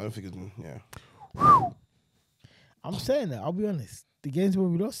 Yeah, I don't think he's been. Yeah. I'm saying that. I'll be honest. The games where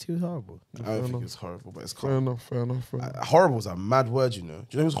we lost, he was horrible. I don't think it's horrible, but it's Fair enough. horrible is a mad word, you know.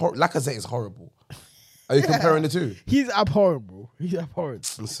 Do you know who's Lacazette is horrible? Are you comparing the two? He's abhorrent, bro. He's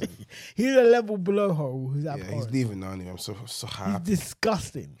abhorrent. Listen, He's a level below horrible. He's yeah, he's abhorrent. leaving now anyway. I'm so He's happy.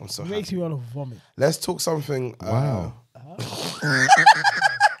 disgusting. I'm so He makes me want to vomit. Let's talk something. Wow.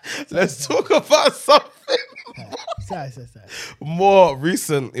 Let's talk about something Sorry. more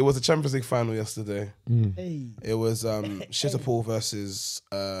recent. It was a Champions League final yesterday. Hey. It was Shitterpool versus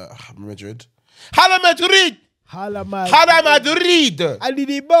Madrid. Hala Madrid! Hala, man. Hala Madrid! I need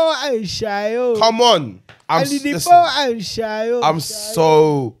the ball and shy. Come on. I need the ball and shy. I'm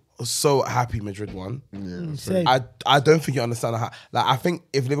so happy Madrid won. Same. I don't think you understand how. Like I think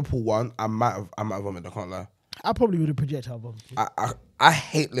if Liverpool won, I might have vomited. I can't lie. I probably would have projectile bombed. I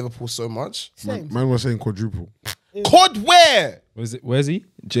hate Liverpool so much. Same. Man was saying quadruple. Quad where? Where's he?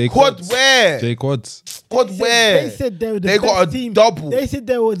 J Quad Quads. where? J Quads. Quad where? They said they were the They best got a team. double. They said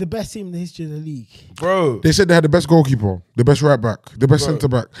they were the best team in the history of the league. Bro. They said they had the best goalkeeper, the best right back, the best centre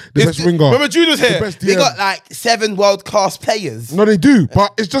back, the best winger. Remember Jude was here. best They DM. got like 7 world class players. No, they do,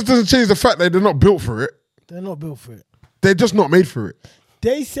 but it just doesn't change the fact that they're not built for it. They're not built for it. They're just not made for it.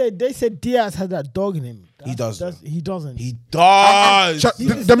 They said Diaz had that dog in him. He does. He doesn't. He does. He's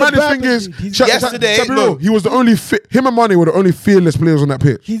The the maddest bad thing is, dude. He's Yesterday, Sabiro, no. he was the only him and Mane were the only fearless players on that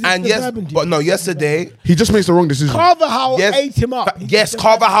pitch. He's And the yes, bad dude. but no, yesterday, He just makes the wrong decision. Carvajal yes, ate him up. yes,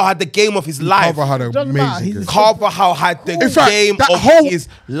 Carvajal had the game of his life. Carver had an Doesn't matter, amazing he's game. a- Carvajal had the In fact, game that of whole his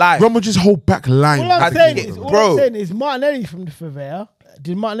life. Real Madrid's whole back line. All I'm had saying to is, get- all bro. I'm saying is Martinelli from the Favela.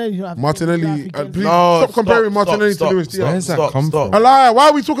 Did Martinelli not have Martinelli, please No, stop comparing Martinelli stop, to Luis stop, Diaz. Where's that come from? A liar. Why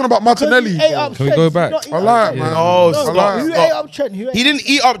are we talking about Martinelli? Can we go back? A liar, man. No, A stop, liar. Who stop. ate up Trent? He didn't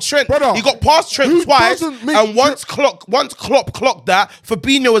eat up Trent. Brother, He got past Trent who twice, doesn't make and once Klopp clocked that,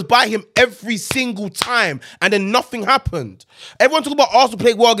 Fabinho was by him every single time, and then nothing happened. Everyone talking about Arsenal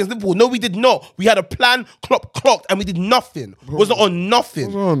played well against Liverpool. No, we did not. We had a plan, Klopp clocked, and we did nothing. Was not on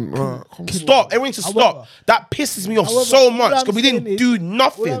nothing. Hold on, come on. Stop. Everyone needs to stop. However- That pisses me off However, so all much I'm because we saying didn't is- do What I'm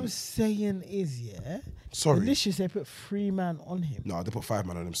nothing. saying is, yeah. Sorry. Delicious. They put 3 man on him. No, they put 5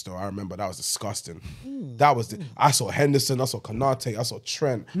 men on him still. I remember that was disgusting. That was I saw Henderson, I saw Konate, I saw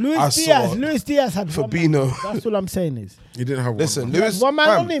Trent. I Luis saw Diaz had Fabinho. 1 man. That's all I'm saying is. He didn't have one. Listen, man. He had Lewis, 1 man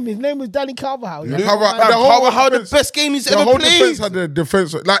fam, on him. His name was Danny Carvajal. Yeah, He had Carvajal- one man the on whole him. Carvajal, the defense- best game he's The ever whole defense played. had the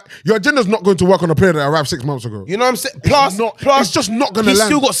defense. Like, your agenda's not going to work on a player that arrived 6 months ago. You know what I'm saying? Plus, It's just not going to he land.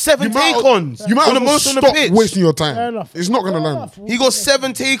 still got 7 You might- take-ons. You might on the as well most on the stop pitch. wasting your time. Fair enough. It's not going to Fair land. enough. He got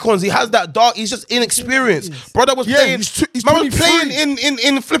 7 take-ons. He has that dark. He's just inexperienced. Brother was Yeah, playing. he's man was 23. playing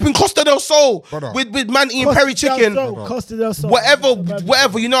in flipping Costa del Sol Brother. with man eating Perry chicken. Costa del Sol.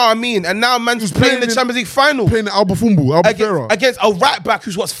 Whatever. You know what I mean? And now man's just playing playing the in- Champions League final Playing at Albufumbu, Albufera. against a right back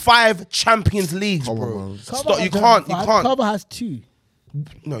who's got 5 Champions Leagues, Come on, bro. man. Stop. You can't. Carvajal has 2.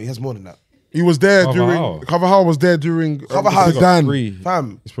 No, he has more than that. He was there Carvajal. during. Carvajal was there during. Carvajal Zidane. 3.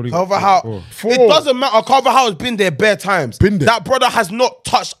 Fam, He's probably got Carvajal. 4. It doesn't matter. Carvajal has been there bare times. Been there. That brother has not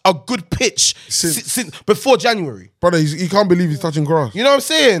touched a good pitch since before January. Brother, he can't believe he's touching grass. You know what I'm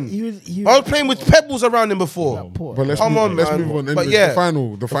saying? He I was playing with pebbles around him before. Poor. But let's Come move, on, let's man. move on. But Anyways, yeah, the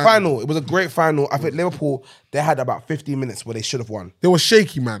final. the final. It was a great final. I think Liverpool, they had about 15 minutes where they should have won. They were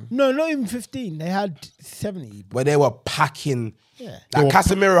shaky, man. No, not even 15. They had 70. Where they were packing. Yeah. Like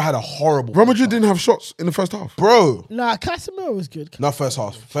Casemiro had a horrible. Real Madrid didn't have shots in the first half. Bro. Nah, Casemiro was good. Not first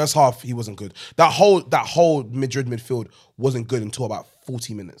half. First half, he wasn't good. That whole Madrid midfield wasn't good until about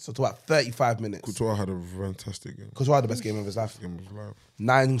 40 minutes. Until about 35 minutes. Couture had a fantastic game. Couture had the best game of his life. Game of life.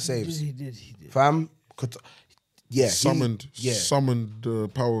 9 saves. He did. Fam, yeah. Summoned yeah. the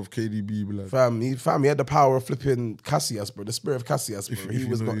power of KDB. Blood. Fam, he had the power of flipping Casillas, bro. The spirit of Casillas, bro. If He you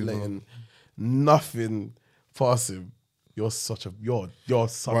was know, not you know. letting nothing pass him. You're such a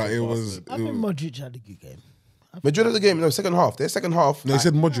But it was. I think Modric had a good game. Madrid had the game. No, second half. Their second half. They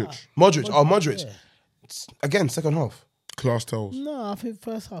said Modric. Modric. Oh, Modric. Yeah. Again, second half. Class tells. No, I think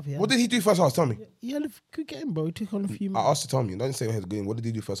first half, yeah. What did he do first half? Tell me. He had a good game, bro. He took on a few I asked you to tell me. Don't say he had a good game. What did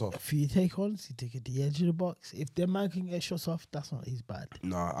he do first half? A few take-ons. He took it to the edge of the box. If their man can get shots off, that's not his bad.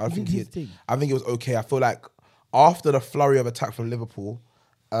 Nah, I think his thing. I think it was okay. I feel like after the flurry of attack from Liverpool,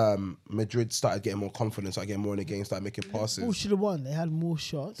 Madrid started getting more confidence, started getting more in the game, started making passes. Liverpool should have won. They had more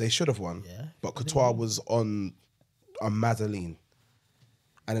shots. They should have won. Yeah. But Courtois was on a Madeline.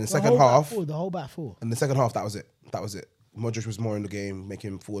 And in the The second whole back half, four, the whole back four. in the second half, that was it. That was it. Modric was more in the game,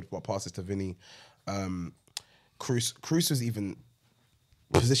 making forward passes to Vinny. Cruz was even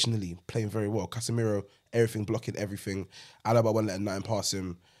positionally playing very well. Casemiro, everything, blocking everything. Alaba wasn't letting nothing pass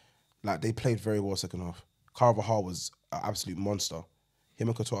him. Like, they played very well second half. Carvajal was an absolute monster. Him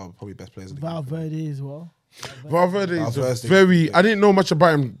and Courtois are probably best players in the game. Valverde as well. Valverde is Valverde. very. I didn't know much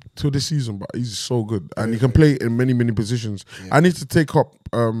about him till this season, but he's so good and he can play in many positions. I need to take up.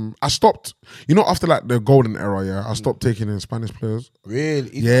 I stopped. After like the golden era, yeah, I stopped taking in Spanish players. Really?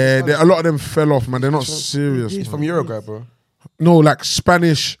 Yeah, a lot of them fell off, man. They're not serious. He's man. from Uruguay, bro. No, like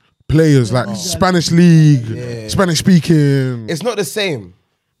Spanish players, like Spanish league, Spanish speaking. It's not the same.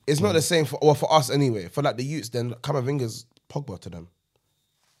 It's not the same for us anyway. For like the youths, then Camavinga's Pogba to them.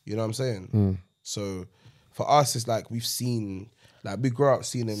 You know what I'm saying? So for us, it's like we've seen, like we grew up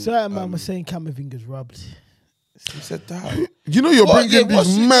seeing him. Certain man was saying Camavinga's rubbed. Who said that? You're What? bringing Yeah, what's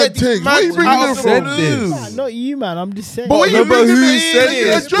these she mad said? takes. Where are you bringing Out them of the from? blue. Nah, not you, man. I'm just saying. But where you No, but bringing who them in? said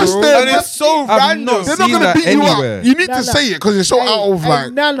it, Address bro? them. And it's so I've random. not They're seen not going that to beat you anywhere. up. You need Nah, to nah. say it because it's so out of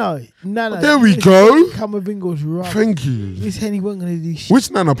like. No. There we go. Camavinga's rubbed. Thank you. He said he wasn't going to do shit.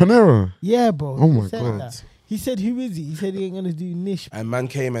 Which Nana Panera? Yeah, bro. Oh He my said God. that. He said, who is he? He said he ain't going to do niche. And man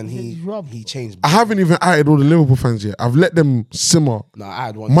came and He's robbed. he changed. I haven't even added all the Liverpool fans yet. I've let them simmer. Nah, I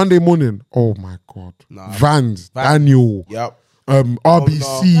had one. Monday morning. Oh my God. Nah. Vans, Daniel, Yep.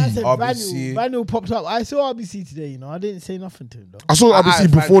 RBC. I said RBC. Vanuel popped up. I saw RBC today, I didn't say nothing to him, though. I saw I RBC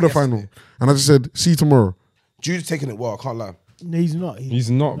had before the Vans final, yesterday. and I just said, "See you tomorrow." Jude's taking it well. I can't lie. No, he's not. He's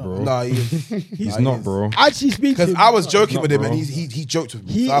not, bro. Nah, He's not, bro. I actually speak to Because him. I was joking not, with him bro. and he joked with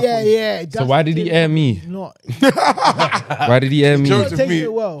me. He, So I thought yeah. So why did he air me? He's not. Why did he air me? He's Jokes not with taking me.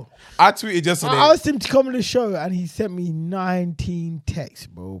 it well. I tweeted yesterday. I asked him to come on the show and he sent me 19 texts,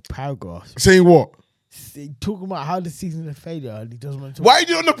 bro, paragraphs. Saying what? Talking about how the season's a failure and he doesn't want to talk. Why are you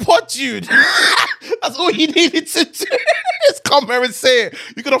doing the pod, Jude? That's all he needed to do. Just come here and say it.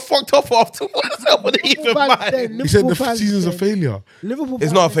 You could have fucked off afterwards. I wouldn't even mind. He said the season's a failure. Liverpool It's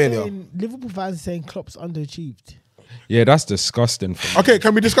fans not a are failure. Liverpool fans are saying Klopp's underachieved. Yeah, that's disgusting. Okay,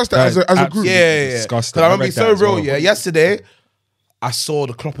 can we discuss that as a group? Yeah. Disgusting. Because I remember I it's read so that as real, well. yeah. Yesterday, I saw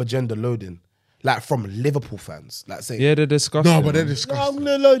the Klopp agenda loading. Like from Liverpool fans. Like saying, Yeah, they're disgusting. No, but they're man. No, I'm disgusting.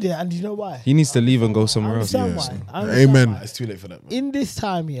 going to load it and you know why? He needs to leave and go I somewhere else. understand Yeah. why. I understand Amen. why. it's too late for that. Man. In this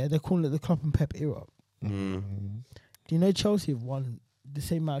time, yeah, they're calling it the Klopp and Pep era. Mm. Do you know Chelsea have won the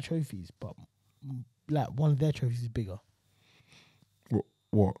same amount of trophies, but like one of their trophies is bigger?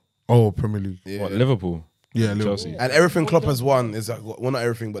 What? Oh, Premier League. Yeah. What, Liverpool? Yeah, Liverpool. Chelsea. And everything Klopp has won is like, well, not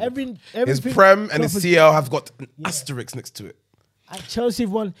everything, but his Everything Prem and his Klopp has- CL have got an asterisk next to it. And Chelsea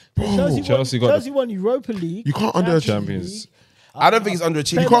have won. Chelsea got Chelsea won Europa League. You can't Champions. I don't think he's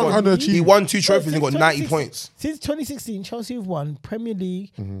underachieved. You can't underachieve. He won 2 trophies and got Since 90 2016 points. Since 2016, Chelsea have won Premier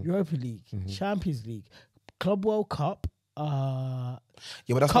League, Europa League, Champions League, Club World Cup, Yeah,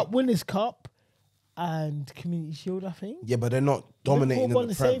 but that's Cup not, Winners' Cup, and Community Shield, I think. yeah, but they're not dominating Liverpool in won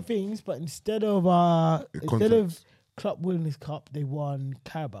the the same Prem. things, but instead of Club Winners' Cup, they won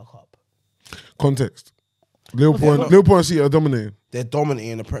Carabao Cup. Context. Liverpool and City are dominating. They're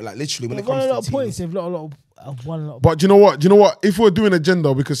dominating in the Prem. Like literally, when They've it won comes a to lot of the points. teams. They've won a lot of. But do you know what? If we're doing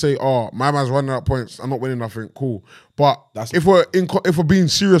agenda, we could say, "Oh, my man's running out points. I'm not winning nothing." Cool. But if we're being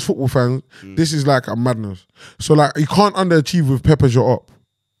serious football fans, this is like a madness. So like, you can't underachieve with Pep as your up.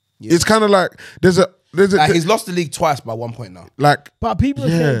 Yeah. It's kind of like there's a Like he's lost the league twice by 1 point now. like But people are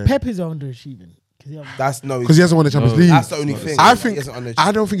Yeah. saying Pep is underachieving. That's no. because he hasn't won the Champions League. That's the only thing. I Like, he think hasn't underachieved.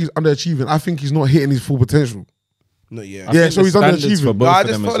 I don't think he's underachieving. I think he's not hitting his full potential. No, yeah. I Yeah, think so the he's standards underachieving. for both No, I of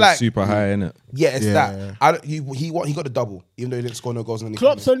just them felt is like- super high, innit? Yeah, it's Yeah. that. I don't, he got the double, even though he didn't score no goals in any.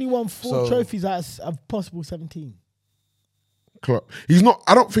 Klopp's only won 4 So- trophies out of possible 17. Klopp. He's not.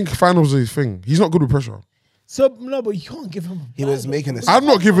 I don't think finals is his thing. He's not good with pressure. So no, but you can't give him. He was making this. I'm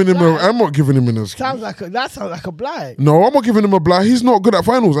not giving him a. I'm not giving him an excuse. Sounds like a blind. No, I'm not giving him a blind. He's not good at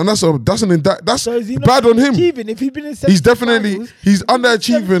finals, and that's So is he not bad on him. achieving? If he's been in 17 He's definitely finals, he's 17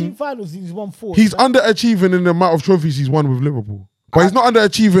 underachieving. finals, he's won 4. He's underachieving in the amount of trophies he's won with Liverpool. But he's not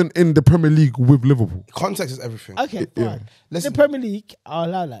underachieving in the Premier League with Liverpool. Context is everything. Okay, Yeah. fine. Listen. The Premier League, I'll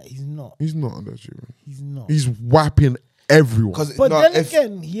allow that. He's not. He's not underachieving. He's not. He's whapping everyone. Because But then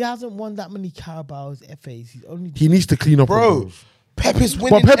again, he hasn't won that many Carabaos, FAs. He's only. He needs to clean up. on bro, those. Pep is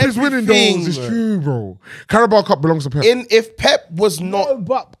winning. But Pep is winning everything. those. It's true, bro. Carabao Cup belongs to Pep. If Pep was not, No,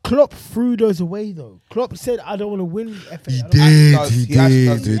 but Klopp threw those away though. Klopp said, "I don't want to win FA." He I don't- did. does. He He actually did.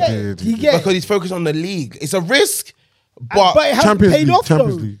 does. He Yeah, did. he get- because he's focused on the league, it's a risk. but it hasn't Champions paid League. off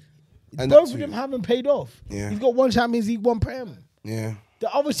Champions though. League. And Both that of them too. haven't paid off. Yeah. He's got one Champions League, one Prem. Yeah.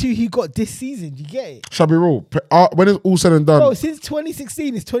 The other two he got this season. You get it, Shall be real. When it's all said and done. bro? Since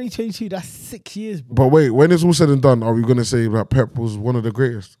 2016, it's 2022. That's 6 years, bro. But wait, when it's all said and done, are we going to say that Pep was one of the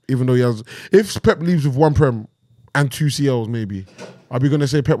greatest? Even though he has, if Pep leaves with one Prem and 2 CLs, maybe, are we going to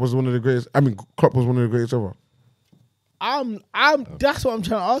say Pep was one of the greatest? I mean, Klopp was one of the greatest ever. That's what I'm trying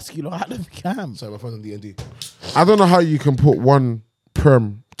to ask you. Like, I don't think I am. Sorry, my phone's on D&D. I don't know how you can put one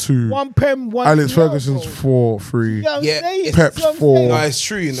Prem to One Prem, one. Alex CL, Ferguson's bro. 4-3. You know what I'm Yeah, saying? it's Pep's That's what I'm 4. saying. No, it's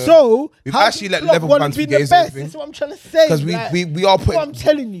true, you know. So We've how actually can let Klopp Liverpool wanna fans be for the games best? and everything. That's what I'm trying to say. Because like, we are that's putting. what I'm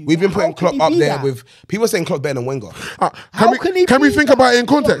telling you. We've been How putting can Klopp he up be there that? with people saying Klopp better than Wenger. How Can can we, he can we be think that? about it in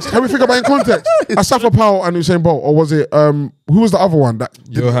context? Can we think about it in context? Asafa Powell and Usain Bolt, or was it who was the other one that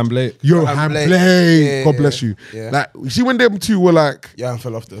Johan Blake. Johan Blake. Blake. Yeah, God bless you. yeah. Like you see when them two were like, Yeah, I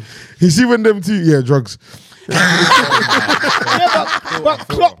fell off though. you see when them two, yeah, drugs. Yeah, but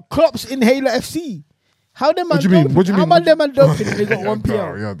Klopp's in Hala FC. How them man What do you mean? doping? What do you How mean? man them man doping if they got one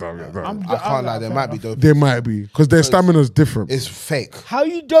PL? Yeah, dumb. I can't lie, there might be dope. There might be because their stamina's different. It's fake. How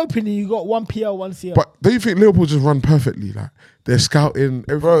you doping and you got one PL, one CL? But don't you think Liverpool just run perfectly? Like they're scouting,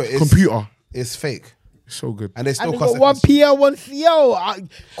 every Bro, it's- computer. It's fake. It's so good. And they and still they cost got one PL, one CL.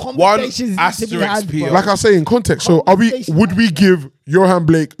 Conversations need to be asterisk had, PL. bro. Like I say in context, so would we give Johan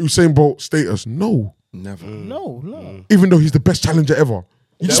Blake Usain Bolt status? No. Never. No. Even though he's the best challenger ever.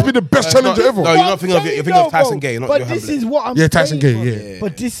 You just be the best challenger ever. No, you're not thinking of it. You're thinking of Tyson Gay, not But Johan this Blake. is what I'm Yeah, saying. Tyson Gay, bro. yeah.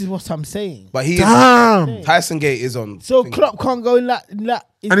 But this is what I'm saying. But he is. Damn. Tyson Gay is on. So thing. Klopp can't go in that.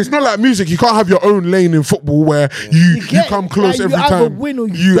 And it's not like music. You can't have your own lane in football where you get come it. close Like, every you either time. win or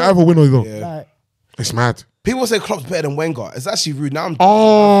you you don't. either win or you don't. Yeah. Like, It's mad. People say Klopp's better than Wenger. It's actually rude. Now I'm.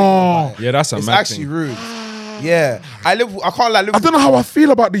 Oh. Yeah, that's a It's mad actually thing. rude. Yeah, I can't lie. I don't know how I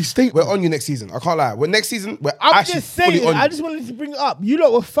feel about these statements. We're on you next season. I can't lie. Next season, we're I'm actually just fully saying. on you. I just wanted to bring it up. You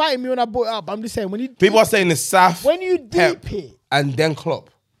lot were fighting me when I brought it up. I'm just saying when you People are saying it's Saf, when you Pep, deep it, and then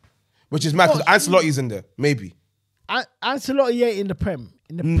Klopp, which is mad because Ancelotti's in there. Maybe. Ancelotti ain't in the Prem.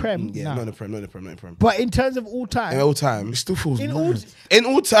 In the Prem, Yeah, nah. not in the Prem, not in the Prem, not in the Prem. But in terms of all time, In all time, It still feels in mad. all. in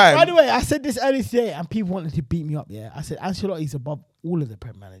all time. By the way, I said this earlier today, and people wanted to beat me up. Yeah, I said Ancelotti's above all of the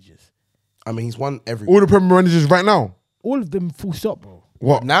Prem managers. I mean, he's won every. All the Premier managers right now. All of them, full stop, bro.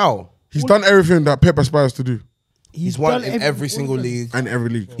 What? Now He's done everything that Pep aspires to do he's won done in every all single of them. league. and every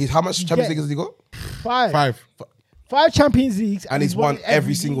league. He's how much Champions League has he got? Five Champions Leagues, And he's won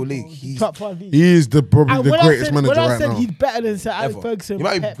every single bro. league. He's Top 5 leagues. He is probably And the when greatest manager when I right said now. he's better than Sir Alex ever. Ferguson, He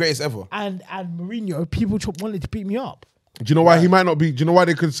might be Pep, greatest ever. and Mourinho, people wanted to beat me up. Do you know why he might not be? Do you know why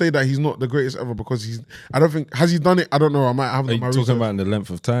they could say that he's not the greatest ever? Because he's. I don't think has he done it. I don't know. I might have Are you my talking research. about in the length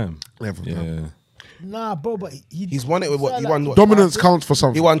of time? Length of Yeah. time. Nah, bro, but He's won it with what? He won what? Dominance counts for He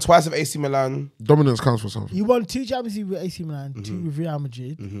something. won twice with AC Milan. Dominance counts for something. He won 2 Champions League with AC Milan, Mm-hmm. 2 with Real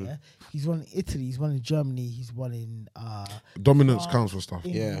Madrid. Yeah. He's won in Italy. He's won in Germany. He's won in Dominance counts for stuff.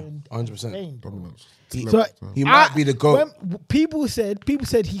 Yeah, England, 100%. Spain, bro. Dominance. So He might be the GOAT. when people said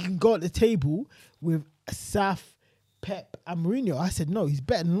he can go at the table with Saf, Pep, and Mourinho. I said no, he's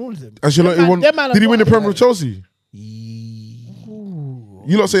better than all of them. Ancelotti won. Did he win the Premier with Chelsea?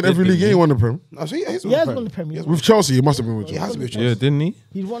 You lot saying every league he ain't won the Prem. No, so yeah, he's He has won the Premier. With Chelsea, he must have been with He has Chelsea. to be a Yeah, choice. didn't he?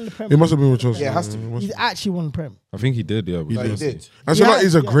 He's won the Premier. He must have been with Chelsea. Yeah, it has to be. He's actually won the Prem. I think he did. Yeah, with No, he Chelsea. did. Ancelotti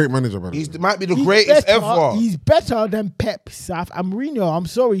is a Yeah. great manager, man. He might be the He's greatest better, ever. He's better than Pep, Saf, and Mourinho. I'm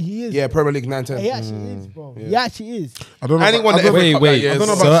sorry, he is. Yeah, Premier League 9-10. He actually is, bro. He actually is. I don't know. And he won the I don't- FA Wait, Cup wait. that year. I don't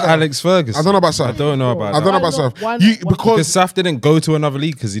know Sir about Saf. Alex Ferguson. I don't know about Saf. I don't know about I that. don't know Why about not? Saf. Why not? You- Why because Because Saf didn't go to another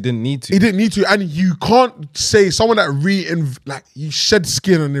league because he didn't need to. he didn't need to, and you can't say someone that like you shed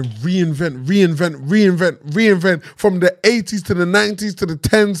skin and then reinvent from the 80s to the 90s to the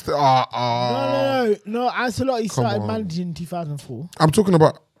 10s to No. Ancelotti started on. managing in 2004. I'm talking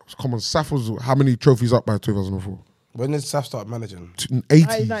about. Come on, Saf was how many trophies up by 2004? When did Saf start managing?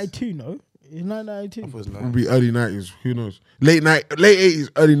 80s, 1992, no? In 1992. It was like- would be early 90s. Who knows? Late 80s,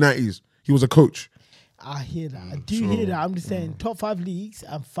 early 90s. He was a coach. I hear that. I do hear that. I'm just saying top 5 leagues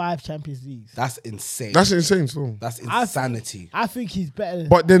and 5 Champions Leagues. That's insane. That's insane. Still, That's insanity. I think he's better than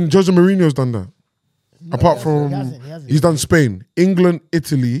but then Jose Mourinho's done that. Apart from he hasn't. he's done Spain, England,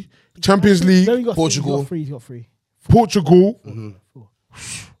 Italy, Champions League, No, he got Portugal. Three. He got 3. Portugal,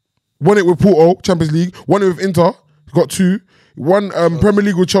 Won it with Porto, Champions League. Won it with Inter, got 2. Won Premier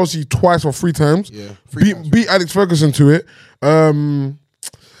League with Chelsea twice or 3 times. Yeah, Beat Alex Ferguson to it.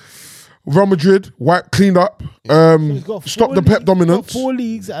 Real Madrid, cleaned up. He's got Stopped 4 the Pep leagues, dominance. he's got 4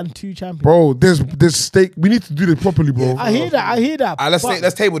 leagues and 2 champions. Bro, there's stake. We need to do this properly, bro. I hear that.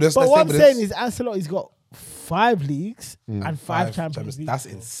 Let's table this. But Let's what table I'm this. saying is Ancelotti's got 5 leagues and 5 Champions League. That's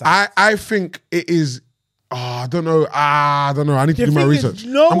insane. I think it is. I don't know. I need to do my research.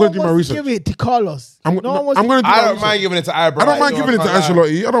 No I'm going to do my research. Give it to Carlos. I'm no going one wants to do my I don't research. mind giving it to Ibra. I don't mind giving it to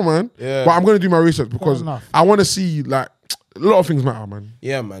Ancelotti. I don't mind. Yeah. But I'm going to do my research because enough. I want to see, like, a lot of things matter, man.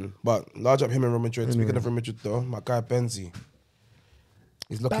 Yeah, man. But large up him in Real Madrid. Speaking of Real Madrid, though, my guy Benzi.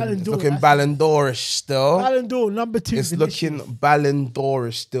 He's Ballon d'Or, looking that's- Ballon d'Orish still. Ballon d'Or, number 2. It's Vinicius. looking Ballon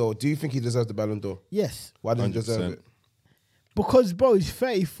d'Orish still. Do you think he deserves the Ballon d'Or? Yes. Why doesn't he 100%. deserve it? Because, bro, he's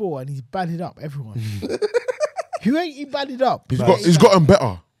 34 and he's batted up everyone. Who ain't he batted up? He's gotten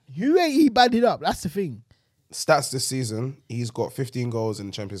better. Who ain't he batted up? That's the thing. Stats this season, he's got 15 goals in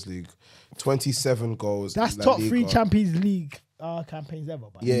the Champions League, 27 goals. That's in La top Liga. 3 Champions League campaigns ever.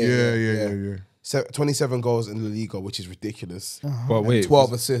 But Yeah. 27 goals in La Liga, which is ridiculous. But And wait,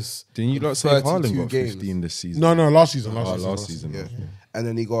 12 assists. didn't you in not say 32 Haaland got games. 15 this season? No, last season. Last season. Yeah. And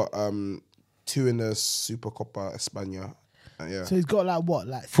then he got 2 in the Supercopa España. Yeah. So he's got like what?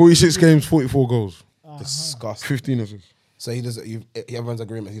 Like 46 games, 44 goals, Disgusting. 15 assists, So he does. Everyone's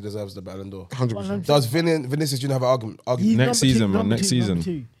agreement. He deserves the Ballon d'Or. 100%. Does Vinicius Junior have an argument? He's Next number season, two, man, number next two, number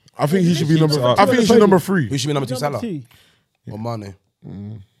season. 2. I think he should be number. Vinicius I think he should be number 3. Who should be number 2? Number Salah 2. or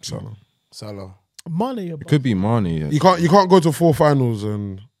Mane? Salah. Mane. It could be Mane. Yeah. You can't go to 4 finals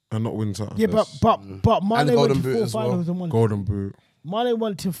and not win something. Yeah, but Mane the went Golden to Boot 4 as well. finals and 1. Golden Boot. Mane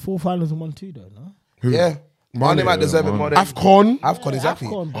went to 4 finals and 1 2 though, no? Yeah. Mane might deserve it Mane. more than AFCON. AFCON, exactly.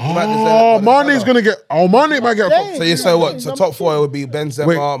 AFCON. He might deserve it more than Mane's Salah. gonna get. Mane might get. Yeah. So you say what? So top 4 would be Benzema.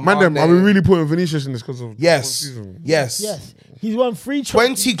 Wait, man, Mane. are we really putting Vinicius in this because of Yes. season? Yes. Yes. He's won 3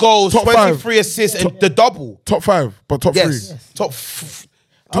 20 goals, Top 23 assists, and the double. Top 5, but top Yes. 3,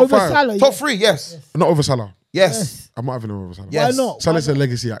 Top over 5. Salah. top 3. Yes. not over Salah. Yes. I'm not having him over Salah. Yes. Why not? Salah's a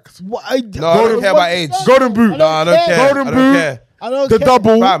legacy act. What, No, I don't care about age. Golden Boot. No, I don't care. Golden I Boot. don't care. I don't The care.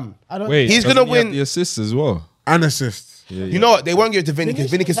 double Fam. I don't Wait, He's doesn't gonna he have win- the assists as well. and assists. Yeah, You know what? They won't give it to Vinny because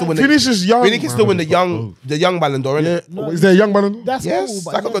Vinny can still win. Vinicius young, Vinny can still man. win the young Ballon d'Or, innit? Yeah. Is there a young Ballon d'Or? That's Yes.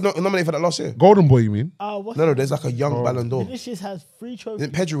 cool, Like I but got nominated for that last year. Golden Boy, you mean? what's No, there's like a young Ballon d'Or. Vinicius has 3 trophies.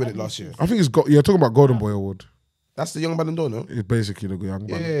 Didn't Pedro win it last year? I think it's got. You're talking about Golden Boy award. That's the young Ballon d'Or, no? It's basically the young Ballon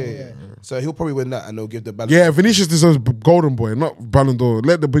d'Or. Yeah. So he'll probably win that and they'll give the Ballon Yeah, Vinicius deserves Golden Boy, not Ballon d'Or.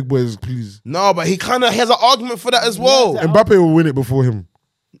 Let the big boys, please. No, but he kind of has an argument for that as well. Yeah. Mbappe will win it before him.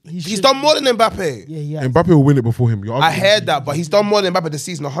 He's done more than Mbappe. Yeah. Mbappe will win it before him. You're I heard that, but he's done more than Mbappe this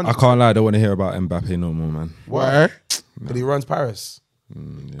season. 100%. I can't lie. I don't want to hear about Mbappe no more, man. Why? But he runs Paris.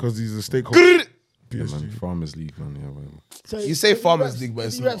 Because he's a stakeholder. Yeah, man. Farmers League, man. Yeah, man. So You say Farmers League, but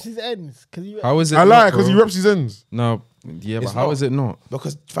it's he not. reps his ends. How is it? I lie not, because he bro? reps his ends. No, yeah, but It's how not. is it not?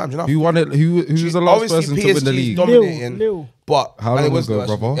 Because, fam, you know, Who won it? Who was the last obviously person to win the PSG 's league? dominating, Lil. but How and it long was ago, Lil,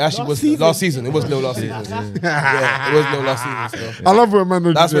 actually. brother? It actually Last was season. last season. It was Lil last season. Yeah, it was Lil last season. So. I love when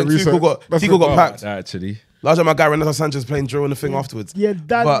man. That's when research. Tico got packed. Actually, Last time my guy Renato Sanchez playing drill and the thing afterwards. Yeah,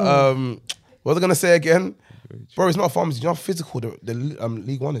 that. But what was I gonna say again? Bro, it's not a farmers. You know how physical the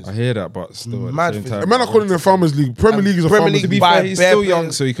League One is. I hear that, but still, at Mad the same physical. time, Man, are calling it Farmers League. Premier League is a Premier Farmers League to be League. by fair, he's bare still young,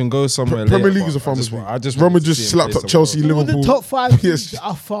 players. so he can go somewhere. Premier later, League is a but Farmers I just League. Roma want to just see him slapped play up Chelsea, somewhere. all the Liverpool. top 5 Yes.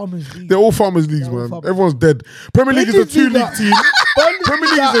 are Farmers League. They're all Farmers Leagues, They're all man. Farmers. Everyone's dead. Premier League is a 2-league team. Premier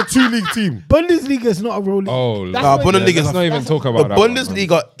League is a 2-league team. Bundesliga is not a real league. Oh, That's Nah, what- Bundesliga let's is not even talk The about that. one, man.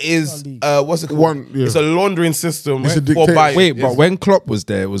 Bundesliga is what's it called? One, yeah. It's a laundering system It's a for dictator. Bayern. Wait, It's- but when Klopp was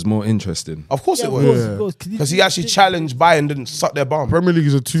there, it was more interesting. of course Yeah, it of was. course, Yeah. of course, Because he actually challenged Bayern, didn't suck their bum. Premier League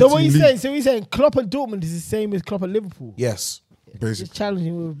is a 2-team So what you league. saying? So he's saying Klopp and Dortmund is the same as Klopp and Liverpool. Yes. Basically. Just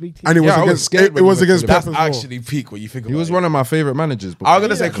challenging with a big team. And it was Yeah, I was against scared it when was he went against to Pep That's as well. actually peak when you think about He was it. one of my favorite managers. I was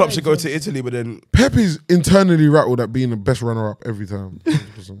gonna say Yeah, Klopp yeah, should go yeah. to Italy, but then Pep is internally rattled at being the best runner-up every time.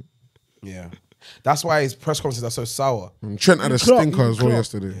 100%. yeah, that's why his press conferences are so sour. And Trent had a Klopp, stinker as well Klopp.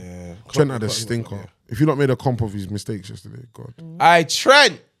 yesterday. Yeah, Trent had a Klopp- stinker. yeah. If you not made a comp of his mistakes yesterday, God. Aye,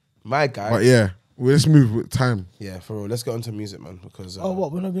 Trent, my guy. But yeah, well, let's move with time. Yeah, for real. Let's get onto music, man, because Oh,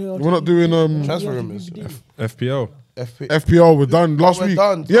 what? We're not going to. We're not doing transfer rumors. FPL. FPL. We're done last we're week.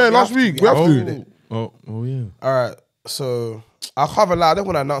 done. Yeah, We last have to, week we we have have to. to. Oh yeah. All right, so I can't lie. I don't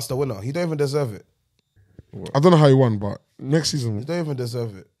want to announce the winner. He don't even deserve it. I don't know how he won, but next He season. don't even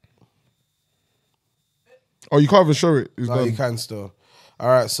deserve it. Oh, you can't even show it. It's No, done. you can still. All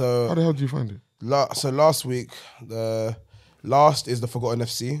right, How so the hell do you find it? last week the Last is the Forgotten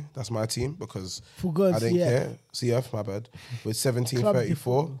FC. That's my team because Forgotten I didn't CF. care. CF, my bad. With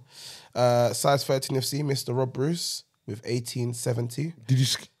 1734. Size 13 FC, Mr. Rob Bruce with 1870. Did you?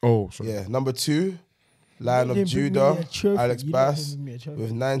 Oh, sorry. Yeah. Number 2, Lion of didn't bring me Judah, a trophy. Alex You Bass didn't bring me a trophy.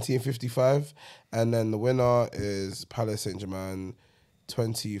 with 1955. And then the winner is Palace Saint-Germain,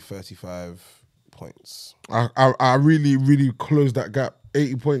 2035 points. I really, really closed that gap.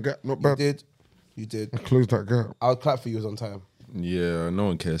 80-point gap, not You bad. did. You did. I closed that gap. I'll clap for you on time. Yeah, no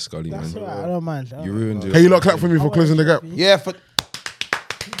one cares, Scully, That's man. alright. I don't mind. You ruined it. Hey, you lot clap for me for closing the gap. Yeah, for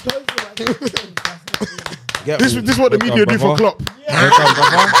get This is what the media do for Klopp.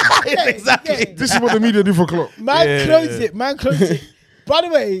 exactly. This is what the media do for Klopp. Man closed it. Man closed it. By the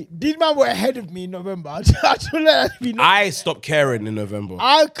way, these man were ahead of me in November. I just let that be known. I stopped caring in November.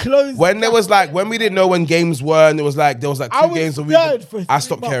 I closed When there was like when we didn't know when games were, and there was like 2 I was games a third week. for I 3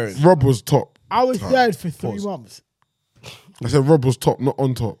 stopped months. caring. Rob was top. I was third for 3 Pause. months. I said Rob was top, not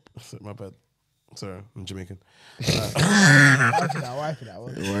on top. My bad. Sorry, I'm Jamaican. Why for that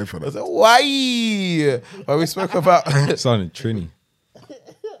one? Why for I that? said, why? But we spoke about Sounded Trini.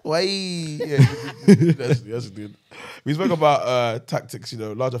 why? Yeah, yes, we did. We spoke about tactics. You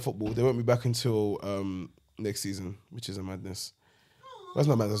know, larger football. They won't be back until next season, which is a madness. That's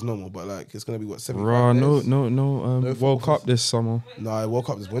not madness, normal, but like it's gonna be what 7 Raw, days? no football World Cup this summer. No, I woke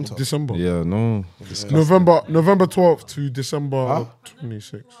up this winter. December. Yeah, no. November 12th to December Huh?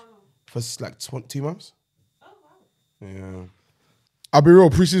 26th. For like 2 months. Yeah. I'll be real,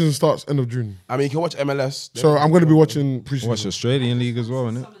 preseason starts end of June. I mean, you can watch MLS. So I'm going to be watching preseason. Watch Australian League as well,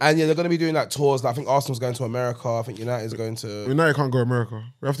 innit? And yeah, they're going to be doing like tours. Like, I think Arsenal's going to America. I think United's going to. United can't go America.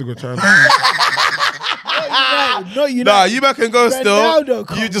 We have to go China. No, you Nah, you man can go still. Ronaldo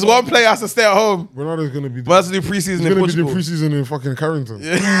can't You just go. one player has to stay at home. Ronaldo's going to be But has to do preseason he's in going to be doing Portugal. preseason in fucking Carrington.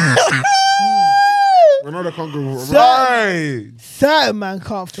 Ronaldo can't go. Right. certain man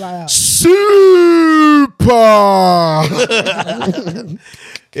can't fly out. Super.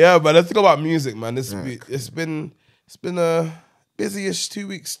 Yeah, but let's talk about music, man. It's been a busy-ish 2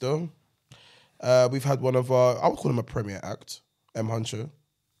 weeks though. We've had one of our, I would call him a premier act, M Huncho.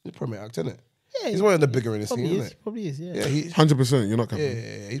 He's a premier act, isn't it? Yeah, He's one of the bigger in the scene, Probably isn't is. it? Probably is. Yeah. Yeah, he, 100%. You're not yeah, capping.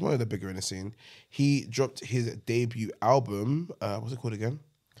 yeah, yeah, he's one of the bigger in the scene. He dropped his debut album. What's it called again?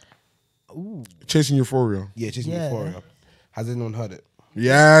 Chasing Euphoria. Yeah, Chasing Yeah. Euphoria. Has anyone heard it?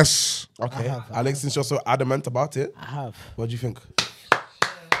 Yes. Okay. have. Alex, since you're so adamant about it, I have. what do you think?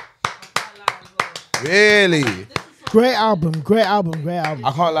 Really? Great album. Great album. Great album.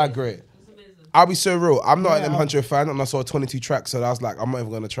 I can't lie, great. I'll be so real. I'm not Yeah, an M Huncho fan, and I saw 22 tracks, so I was like, I'm not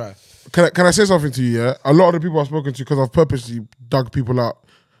even gonna try. Can I say something to you? Yeah, a lot of the people I've spoken to, because I've purposely dug people out.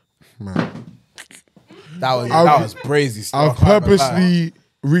 Man, That was brazy stuff. I've purposely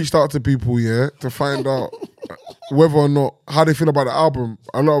reached out to people, yeah, to find out whether or not how they feel about the album.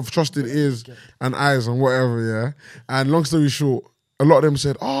 A lot of trusted ears and eyes and whatever, yeah. And long story short, a lot of them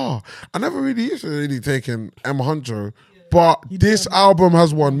said, "Oh, I never really used to really taken M Huncho, but this album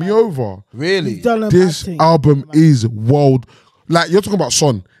has won me over. Really? He's done a This mad thing. album is world. Like you're talking about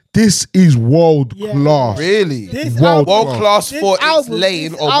Son. This is world Yeah. class. Really? This World album, World class this for its album-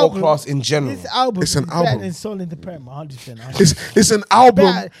 lane this or world album- class in general? This album It's an is better album. than Sol in the Prem, 100%. It's an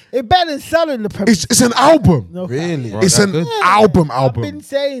album. It's better than Sol in the Prem. It's an album. No cap. Really? Right, It's that an good? album. I've been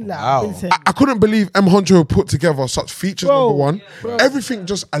saying that. I've been Wow. saying I couldn't believe M Huncho put together such features. Bro, Number one, bro. everything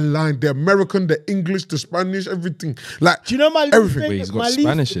just aligned. The American, the English, the Spanish, everything. Like, Do you know my least everything? favorite? Wait, he's my got least,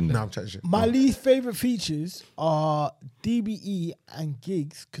 Spanish in there. Nah, I'm chatting shit. My least favorite features are DBE and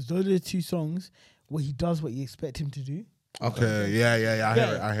Gigs, because those are the 2 songs where he does what you expect him to do. Okay, yeah.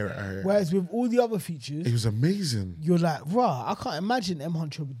 I hear it. Whereas with all the other features, It was amazing. you're like, rah, I can't imagine M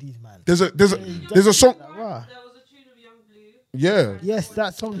Huncho with these man. There's a song. Like, rah. There was a tune of Young Blue. Yeah. Yes,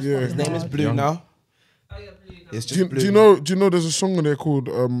 that song is Yeah. fucking His His name is hard. Blue Young. now. Oh yeah, Blue. Now. It's Do just you Blue. know there's a song on there called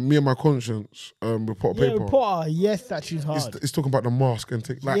 "Me and My Conscience" with Pot Yeah, Paper. Potter, yes, that tune's hard. It's talking about the mask and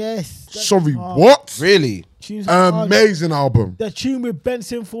take like. Yes. that Sorry, tune's hard. what? Really? Tune's hard. Amazing album. The tune with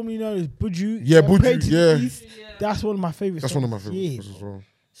Benson, formerly known as Buju. Yeah, Buju, Pray to the yeah. East, that's one of my favorites. That's one of my favorites Yeah. as well.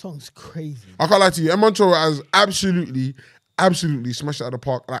 Song's crazy. I can't lie to you. M Huncho has absolutely smashed it out of the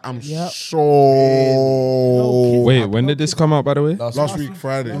park. Like I'm Yep. so. Wait, when did this come out, by the way? Last week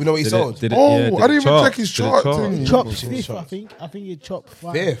Friday. You know what he sold? Did it, Oh, yeah, did I didn't it even chart? check his Did it chart chart? thing. Chopped Bullshit, fifth, shot. I think. I think it chopped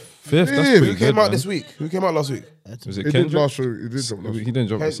 5. Fifth. Fifth, that's Fifth. pretty Who came good, out man. this week? Who came out last week? Was It it did Kendrick? last week. It did drop last He week. didn't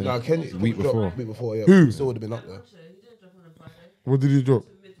drop the same. No, Kenny. Week before. Week before, yeah. Who? He still would have been up there. He didn't drop on a Friday. What did he drop?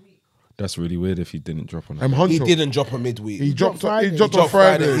 Midweek. That's really weird if he didn't drop on M it. Huncho. He didn't drop a midweek. He dropped. Friday. He dropped He on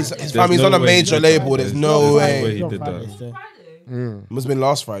Friday. He's There's on no a way major he did that. label. There's There's no no way. way he Dropped did Friday, that. so. Friday. Must have been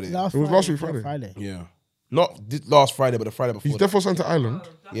last Friday. Last It was last week Friday. Friday. Yeah. Not last Friday, but the Friday before. He's that. definitely signed to Ireland.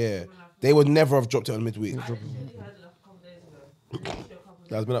 Yeah, they would never have dropped it on midweek. I literally heard it like a couple days ago. Literally a couple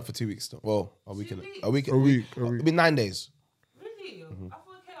That's been up for 2 weeks. Still. Well, a week. weeks? A week. A week. It'll be 9 days. Really? I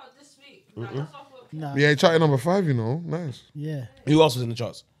thought it came out this week. Like, that's what I thought. Nah. Yeah, charting number 5. You know, nice. Yeah. Who else was in the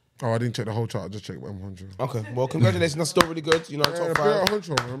charts? Oh, I didn't check the whole chart. I just checked M100. Okay, well, congratulations. That's still really good. You know, Yeah, top big five. up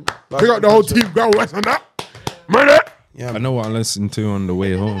Huncho, man. Big up the whole team. Ground West on that. Man, Yeah, I know what I listened to on the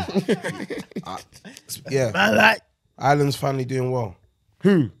way home. yeah. I like. Ireland's finally doing well.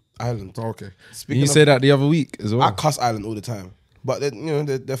 Who? Ireland. Oh, okay. Speaking You of, said that the other week as I well. cuss Ireland all the time, but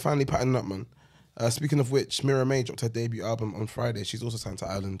they're finally patterning up, man. Speaking of which, Mira May dropped her debut album on Friday. She's also signed to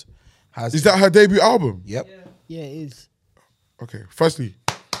Ireland. Is that her debut album? Yep. Yeah, it is. Okay. Firstly,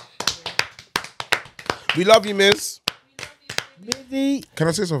 We love you, Miss. Busy. can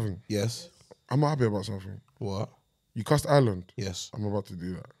I say something? Yes. I'm not happy about something. What? You cussed Ireland. Yes. I'm about to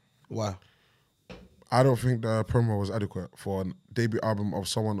do that. Why? I don't think the promo was adequate for a debut album of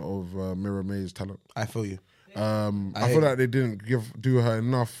someone of Mira May's talent. I feel you. I hate feel like they didn't do her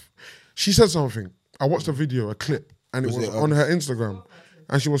enough. She said something. I watched a video, a clip, and it was on her Instagram,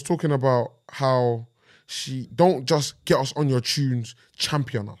 and she was talking about how she don't just get us on your tunes,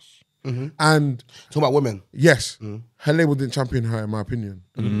 champion us. And Talking about women. yes, her label didn't champion her, in my opinion.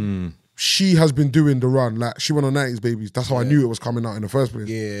 She has been doing the run. Like, she went on 90s Babies. That's how I knew it was coming out in the first place.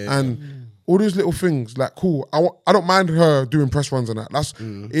 Yeah. And all these little things, like, cool. I don't mind her doing press runs and that. That's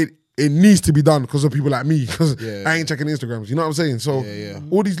it. It needs to be done because of people like me, because I ain't checking Instagrams. You know what I'm saying? So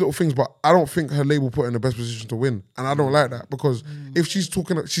all these little things, but I don't think her label put her in the best position to win. And I don't like that, because if she's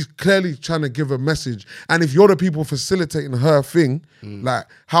talking, she's clearly trying to give a message. And if you're the people facilitating her thing, like,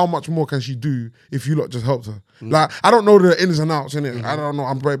 how much more can she do if you lot just helped her? Like, I don't know the ins and outs, innit? I don't know.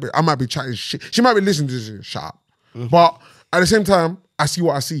 I might be chatting shit. She might be listening to this shit. Shut up. But at the same time, I see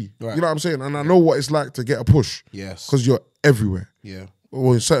what I see. Right. You know what I'm saying? And I know what it's like to get a push. Yes. Because you're everywhere. Yeah.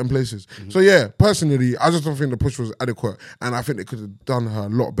 Or in certain places. So yeah, personally, I just don't think the push was adequate, and I think they could have done her a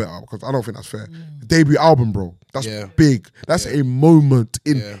lot better, because I don't think that's fair. Debut album, bro. That's big. That's a moment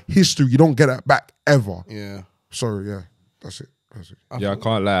in history. You don't get that back ever. Yeah. Sorry, yeah. That's it. Yeah, I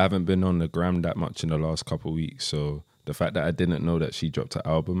can't lie. I haven't been on the gram that much in the last couple of weeks. So the fact that I didn't know that she dropped her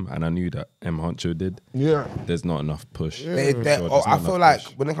album, and I knew that M. Honcho did, Yeah. there's not enough push. I feel like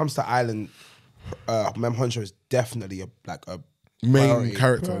when it comes to Ireland, Mem Honcho is definitely a Main priority,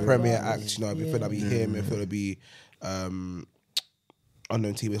 character. premier act. You know, if it'll be him, if it'll be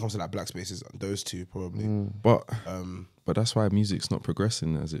unknown team. When it comes to like Black Spaces, those two probably. But that's why music's not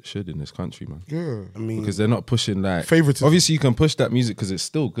progressing as it should in this country, man. Yeah. I mean, Because they're not pushing like Favoritism. Obviously, you can push that music because it's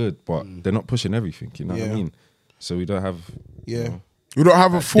still good, but they're not pushing everything. You know what I Yeah. mean? So we don't have. yeah. We don't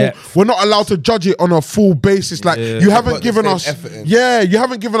have a full. depth. We're not allowed to judge it on a full basis. Like, Yeah. you haven't Put the given same us. effort in. Yeah, you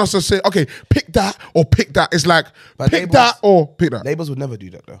haven't given us a say. Okay, pick that or pick that. It's like But pick labels- that or pick that. Labels would never do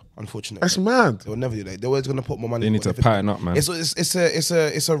that though. Unfortunately, That's mad. they would never do that. They're always gonna put more money. They in need to whatever- pattern up, man. It's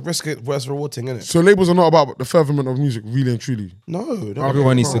a risk versus reward thing, isn't it? So labels are not about the furtherment of music, really and truly. No, no.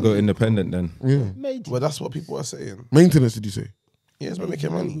 Everyone needs to go independent then. Yeah. Major. Well, that's what people are saying. Maintenance, did you say? Yeah, it's about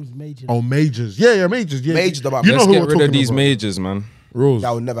making money. Who's major? Oh, majors. Yeah, majors. Yeah, Majors about- You know Let's who get we're rid of talking these about. majors, man. Rules.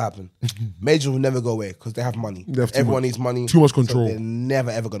 That would never happen. Majors will never go away because they have money. They have too Everyone much- needs money. too much so control. they're never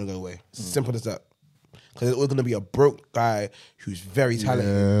ever gonna go away. Simple as that. Because there's always gonna be a broke guy who's very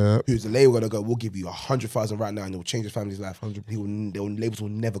talented, who's the label gonna go. We'll give you 100,000 right now, and it will change his family's life. Labels will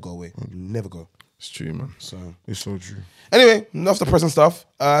never go away. Never go. It's true, man. So It's so true. anyway, enough the present stuff.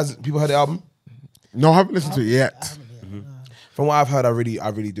 Has people heard the album? No, I haven't listened to it yet. From what I've heard, I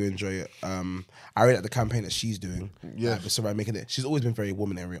really do enjoy it. I really like the campaign that she's doing. Yeah, so by making it, she's always been very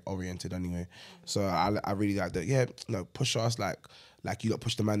woman oriented anyway. So I really like that. Yeah, no, push us like you got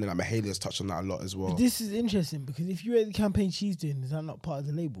push the man. Like Mahalia's touched on that a lot as well. This is interesting because if you read the campaign she's doing, is that not part of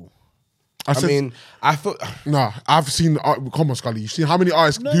the label? I I mean, I thought nah, I've seen come on, Scully. You've seen how many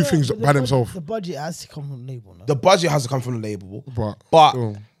artists do things but the by themselves. The budget has to come from the label, no? the budget has to come from the label, But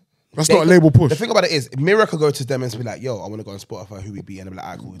that's they not a could- label push. The thing about it is, Mira could go to them and be like, "Yo, I want to go on Spotify. Who we be?" And they'll be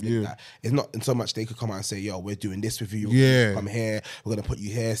like, "Ah, cool." Like, it's not so much they could come out and say, "Yo, we're doing this with you. Yeah. Come here. We're gonna put you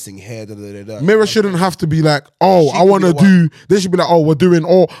here, sing here." Da, da, da, da. Mirror shouldn't have to be like, oh, She I could want to be the one. do. They should be like, oh, we're doing.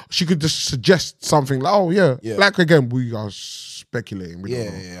 Or she could just suggest something like, oh yeah. Yeah. Like again, we are speculating. We Yeah,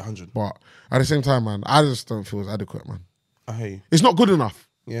 don't know. yeah, 100. But at the same time, man, I just don't feel it's adequate, man. I hear you. It's not good enough.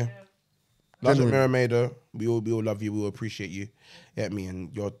 Yeah. That's what Genuinely. Mira made though. We all love you. We all appreciate you. Yeah, me, and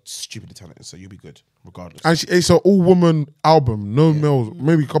you're stupidly talented, so you'll be good regardless. And it's an all-woman album, no males,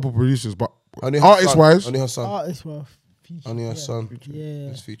 maybe a couple producers, but Only her artist son- wise, only her son. Artists were featured. Only her son Yeah.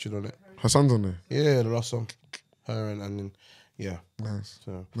 is featured on it. her son's on there. Yeah, the last song. Her and then Yeah. Nice.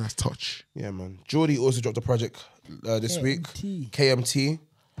 So Nice touch. yeah, man. Geordie also dropped a project this week. KMT.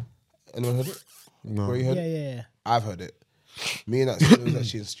 Anyone heard it? No. Where you heard Yeah, it? yeah. I've heard it. Me and that was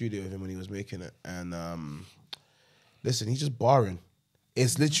actually in the studio with him when he was making it. And listen, he's just barring.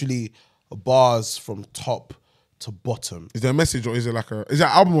 It's literally bars from top to bottom. Is there a message or is it like is it an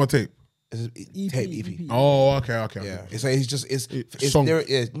album or tape? It's EP, tape, EP. EP. Oh, okay. Yeah, it's like he's just it's Song.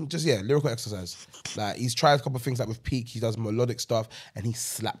 lyrical exercise. Like he's tried a couple of things like with Peak, he does melodic stuff and he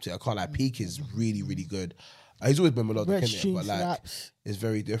slapped it. I can't like Peak is really really good. He's always been melodic, Rich innit? tune But like slaps. it's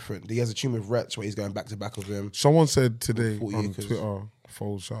very different. He has a tune with Retch where he's going back to back with him. Someone said today 40 on acres.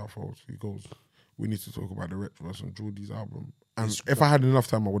 Twitter, shout out Foles, he goes, we need to talk about the Rich verse on Geordie's album. And if I had enough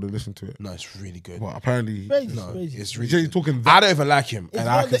time, I would have listened to it. No, it's really good. But apparently, Crazy, No, crazy. it's he's really just good. talking I don't even like him, It's and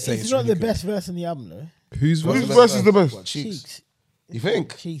not I can the, say it's it's not really the good. best verse on the album though. Whose What's verse? the verse is the best? What, Cheeks. Cheeks. You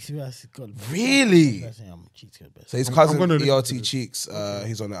think? Cheeks verse got the best. Really? Verse on the album. Cheeks got the best. So his I'm cousin gonna listen to ERT this. Cheeks,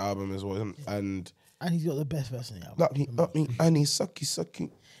 he's on the album as well, and And he's got the best verse on the album. Lock me, Annie, sucky.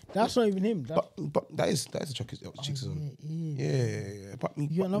 That's not even him. That's, But that is the track Cheeks is on. Yeah. But me,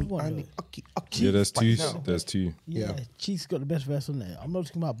 You got another one, Annie, though? ucky. Yeah, there's But two. no. There's two. yeah, Yeah. Cheeks got the best verse on there. I'm not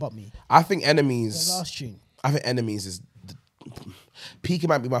talking about But Me. I think The Enemies. last tune. I think Enemies is Peak.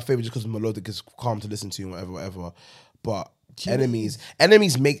 Might be my favorite just because melodic is calm to listen to and whatever. But Do you know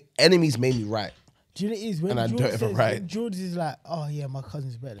Enemies made me right. Do you know what it is? When And I George don't ever says, write. when George is like, oh yeah, my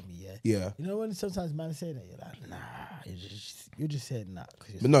cousin's better than me, yeah? Yeah. You know when sometimes man say that, you're like, nah, you're just saying that.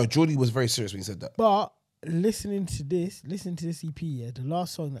 But no, Geordie was very serious when he said that. But listening to this EP, yeah, the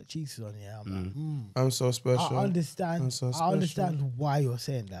last song that Cheeks is on, yeah, I'm like, I'm so special. I understand. I'm so I special. understand why you're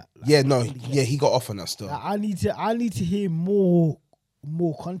saying that. Like, Yeah, no, I really get yeah, it. he got off on that stuff. Like, I need to hear more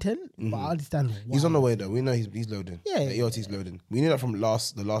content, but I understand why. He's on the way though. We know he's loading. Yeah, Yeah, ERT's loading. We knew that from the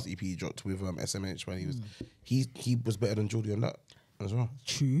last EP he dropped with SMH when he was he was better than Geordie on that as well.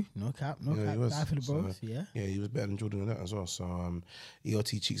 True, no cap, Yeah, he was. Die for the So, bros, yeah. Yeah, he was better than Jordan on that as well. So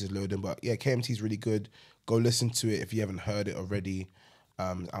ERT Cheeks is loading. But yeah, KMT's really good. Go listen to it if you haven't heard it already.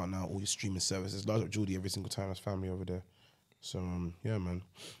 Out now, all your streaming services. Large up Geordie every single time as family over there. So yeah, man.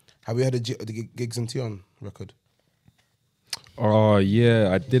 Have we had the Gigs and Tion record? Oh yeah,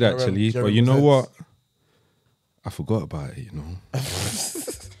 I did actually. Jeremy But you know Presents. what? I forgot about it. You know.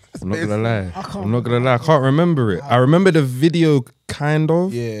 I'm not gonna lie. I'm not gonna lie. I can't remember it. I remember the video kind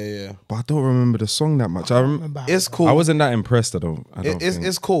of, Yeah. but I don't remember the song that much. Remember It's cool. I wasn't that impressed. I don't think.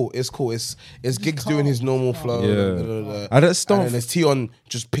 It's cool. It's cool. It's Gigs doing his normal flow. Yeah. I just don't- And then there's Tion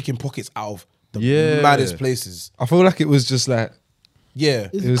just picking pockets out of the Yeah. maddest places. I feel like it was just like Yeah.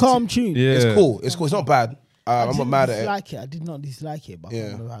 It's it a was calm tune. Yeah, It's cool. It's cool. It's not bad. I I'm not didn't mad at it. dislike it. I did not dislike it, but I Yeah.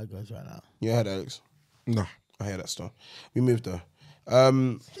 don't know how it goes right now. You heard Alex? no. I hear that stuff. We moved though.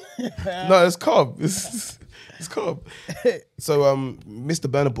 No, it's calm. It's calm. So Mr.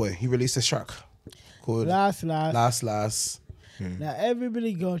 Burna Boy, he released a track called Last. Last. Now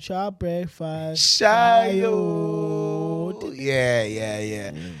everybody go try breakfast. Shayo.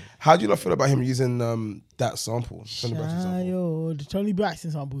 Yeah. How do you not feel about him using that sample? Tony Braxton sample? Shayo. The Tony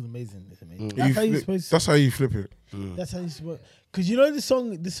Braxton sample is amazing. It's amazing. You That's how you're flip- supposed to. that's how you flip it. That's how you're supposed. Because you know the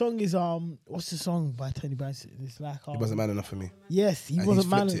song. The song is What's the song by Tony Braxton? It's like He wasn't man enough for me. Yes, he And wasn't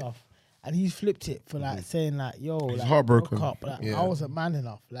he's man flipped it. enough. And he's flipped it for like saying like, yo, like heartbroken. broke up, like, Yeah. I wasn't man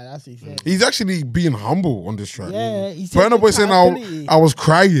enough. Like that's what he said. He's actually being humble on this track. Yeah, he said Burna Boy saying accountability. I was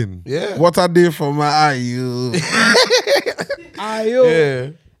crying. Yeah. What I did for my eye, you.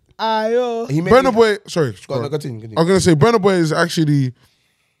 Ayo, ayo. He made Burna Boy, sorry. Go on, continue. I was gonna say Burna Boy is actually.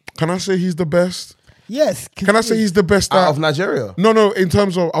 Can I say he's the best? Yes. Can I say he's the best Out at? of Nigeria. No. In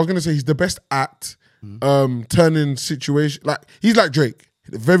terms of, I was gonna say he's the best at turning situation. Like he's like Drake,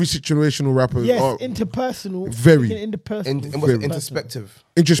 very situational rapper. Yes, Oh, interpersonal. Very. Interpersonal. Introspective.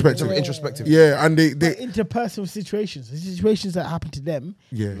 introspective. Introspective. Yeah, and they Interpersonal situations. The situations that happen to them.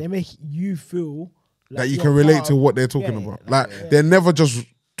 Yeah. They make you feel like that you you're can relate part to of- what they're talking Yeah, about. Like they're never just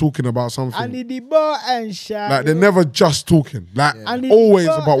talking about something. I need the bar and shine. Like they're never just talking. Like I need always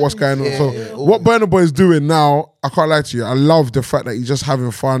the about what's going on. Yeah, So yeah, what Burna Boy is doing now, I can't lie to you. I love the fact that he's just having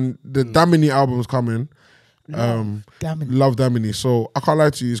fun. The Damini album's coming. Damn it. Love Damini. So I can't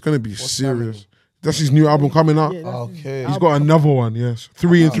lie to you. It's gonna be serious. That's his new album coming out. Yeah, that's his Okay. He's got another one. Yes,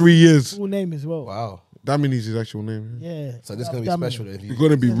 3 in 3 years. full name as well. Wow. Damini's his actual name. Yeah. Yeah. So this is gonna be Damn it. special. If you, It's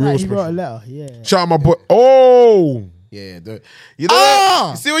gonna be It's real like he wrote a special. letter. Yeah. Shout out my boy. Oh, yeah. You know,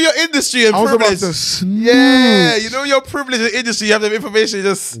 you see what your industry and I was about privilege. to snooze. Yeah, you know your privilege in industry. You have the information.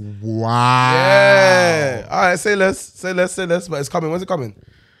 Just Wow. yeah. All right, say less. But it's coming. When's it coming?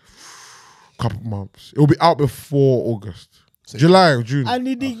 Couple months. It'll be out before August. July or June. I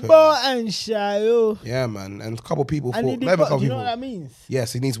need the bar and shy. Oh. Yeah, man. And a couple people I thought, need the maybe a bar. couple Do you know people. what that means?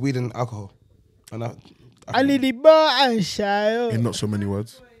 Yes, he needs weed and alcohol. And I need the bar and shy. Oh. In not so many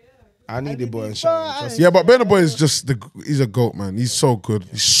words. I need the boy and shit. bar Trust and me. Yeah, but Burna Boy is just he's a goat, man. He's so good.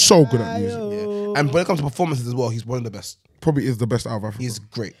 He's so good at music. Ayo. And when it comes to performances as well, he's one of the best. Probably is the best out of Africa. He's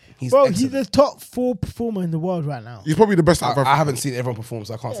great. He's Bro, excellent. he's the top 4 performer in the world right now. He's probably the best out of Africa. I haven't seen everyone perform,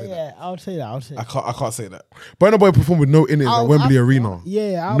 so I can't say that. Yeah, I would say that. I can't say that. Burna Boy performed with no in-ears at Wembley Arena.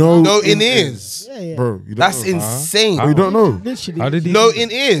 Yeah, No in ears. Yeah. Bro, you don't That's know. insane. Oh, you don't know? Literally. How did he? No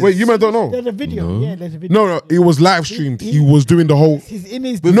in ears. Wait, you man don't know? There's a video. No. Yeah, there's a video. No, it was live streamed. He was doing the whole. He's in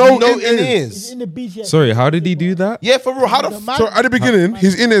his. With No no in in ears. ears. He's in the BTS. Sorry, how did he do that? Yeah, for real. How the The man- So at the beginning,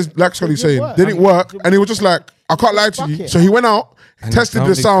 his in-ears, like Scully's saying, they didn't work, and he was just like, I can't lie to you. Bucket. So he went out, And it tested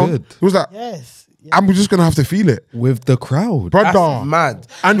the sounded sound. good. He was like, Yes. Yeah. I'm just gonna have to feel it, With the crowd. That's brother. mad.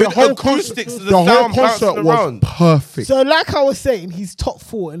 And With the whole acoustics, concert, the the whole sound concert bouncing was around. perfect. So, like I was saying, he's top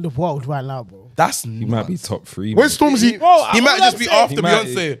 4 in the world right now, bro. That's He might be top 3. Where's Stormzy? Bro, He might all just I'm be saying- after He might-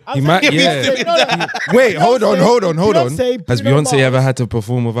 Beyonce. He might, saying- yeah. No, no. Wait, hold on. Beyonce, Has Bruno Beyonce Mars. ever had to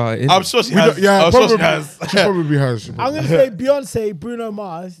perform without it? I'm sure she We has. don't- yeah, I'm probably, sure she has. she probably has. I'm gonna say Beyonce, Bruno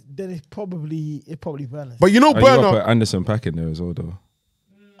Mars. Then it's probably Berners. But you know, Oh, you gotta Burna. put Anderson Paak in there as well, though.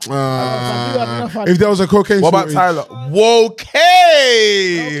 If there was a cocaine What about shortage, Tyler?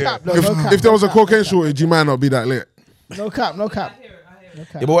 Okay. No cap. if there was a cocaine shortage, you might not be that lit. No cap. Yeah,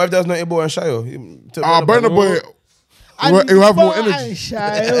 but what if there's no Ibo and Shayo? Burna Boy, he'll have more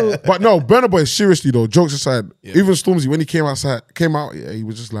energy. But no, Burna Boy, seriously though, jokes aside, even Stormzy, when he came out, yeah, he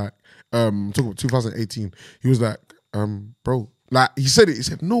was just like, talking about 2018, he was like, bro, like he said,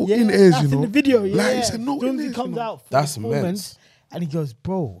 no Yeah, in ears, that's you know. in the video. Yeah, Like he said, no in Stormzy ears. comes out. For That's the performance, immense. and he goes,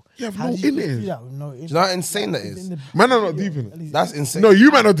 bro, You have how no do you in-ears. do that with no in-ears? Do you know how insane that is? Man, I'm not deep in it. That's insane. No,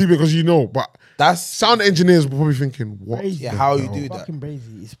 you might not deep it because you know, but That's sound engineers were probably thinking, what? Crazy. yeah. How the you hell? do that? Fucking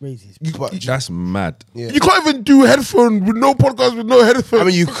crazy. It's crazy. But, That's mad. yeah. You can't even do headphone with no podcast with no headphone. I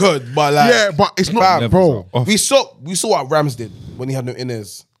mean, you could, but like, yeah, but it's not, Fam, bro. Off. we saw what Rams did when he had no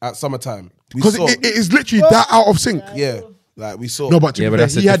inners at summertime. We Because saw, it is literally that out of sync. yeah, like we saw. No, but to Yeah, be but fair,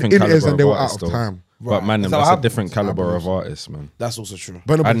 that's a he had different in-ears caliber and they of were out artist, of though. time. But man, That's how that's it a happens. different caliber of artist, man. that's also true.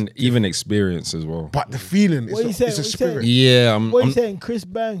 Burna Boy- And even experience as well. But the feeling, What you it's saying? a What you spirit. Yeah, I'm. What are you saying, Chris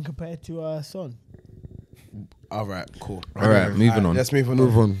Brown compared to Son? All right, cool. All right, moving on. Let's move on.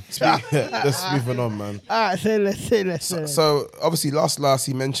 Move on. Let's move on, man. Alright, let's say. So obviously, last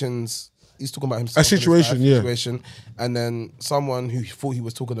he mentions he's talking about himself, A and his situation, life yeah. situation, and then someone who he thought he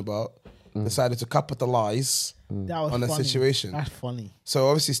was talking about decided to capitalize That was on the funny. situation. That's funny. So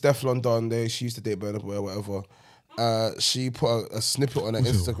obviously, Steph London, she used to date Burna Boy or whatever. She put a snippet on her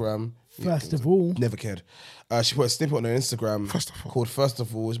Instagram. First of all, Never cared. She put a snippet on her Instagram called First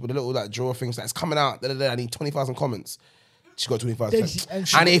of All, with a little like draw things that's coming out. I need 20,000 comments. She got 20,000.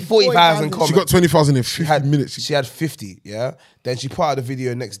 I need 40,000 comments. She got 20,000 in 50 She had minutes. She had 50, yeah. Then she put out the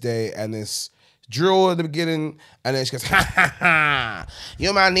video next day, and it's drill at the beginning, and then she goes, "Ha ha ha!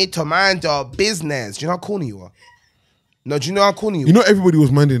 You man need to mind your business." Do you know how corny you are? No, do you know how corny you are? You know, everybody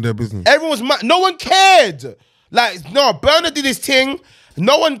was minding their business. Everyone was mad. No one cared. Like, no, Burner did his thing.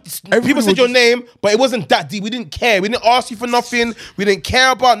 No one, people said was your just- name, but it wasn't that deep. We didn't care. We didn't ask you for nothing. We didn't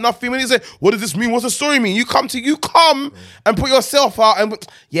care about nothing. We didn't say, what does this mean? What's the story mean? You come and put yourself out and,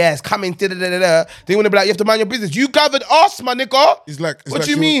 yes, coming, da-da-da-da-da. They want to be like, you have to mind your business. You gathered us, my nigga. What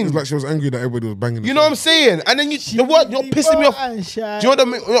do you mean? It's like she was angry that everybody was banging. You know what I'm saying? And then you're pissing me off. Do you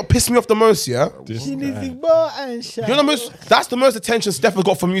know what pissed me off the most, yeah? She needs the ball and shine. You know that's the most attention Steph has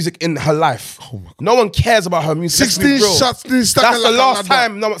got for music in her life. No one cares about her music. Let's be 16 real. shots. That's the last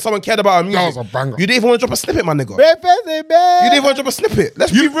time someone cared about her music. That was a banger. You didn't even want to drop a snippet, my nigga. You didn't even want to drop a snippet.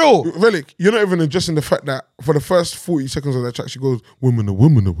 Let's be real. Relic, you're not even addressing the fact that for the first 40 seconds of that track, she goes, women are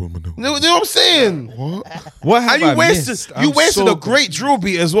women are women are. You know what I'm saying? What have And you I wasted missed? you I'm wasted so a great drill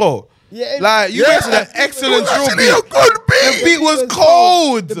beat as well. Yeah, Like you wasted an excellent drill Actually, beat. a good beat. The beat was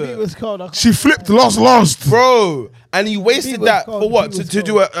cold. The beat was cold. She flipped lost. Bro. And you wasted was that cold. for what? The beat was To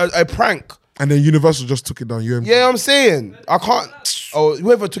do a prank. And then Universal just took it down. You Yeah, I'm saying. I can't. Oh,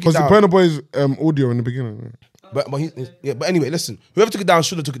 whoever took it Because the down. Burna Boy's audio in the beginning. But anyway, listen. Whoever took it down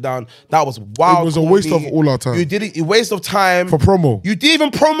should have took it down. That was wild. It was a waste corny. of all our time. You did it. A waste of time For promo. You didn't even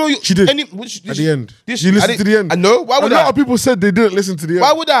promo. She did. At At the end. Did She listened I to the end. I know. Why would A I? lot of people said they didn't listen to the end.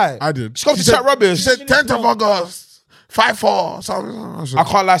 Why would I? I did. She comes to chat rubbish. She said 10th of August, 5-4. something. I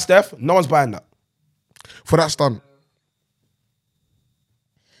can't lie, Steph. No one's buying that. For that stunt.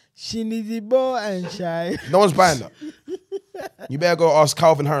 She needs the ball and shine. No one's buying that. You better go ask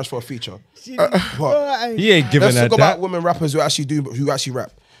Calvin Harris for a feature. She needs the what? ball and He ain't giving Let's her talk that. about women rappers who actually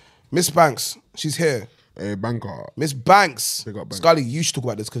rap. Miss Banks, she's here. Banker. Miss Banks. Big up Banks. Scully, you should talk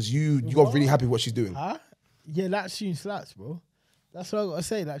about this because you got really happy with what she's doing. Huh? Yeah, that tune slaps, bro. That's what I gotta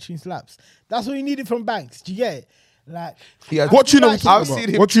say. That tune slaps. That's what you needed from Banks. Do you get it? Like, Yeah, What tune are we I've talking seen about?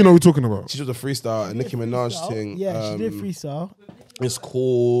 him- What tune are we talking about? She was a freestyle, a Nicki Minaj freestyle. thing. Yeah, she did freestyle. It's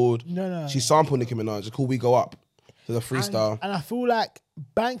called. No. She sampled Nicki Minaj. It's called We Go Up. So the freestyle. And I feel like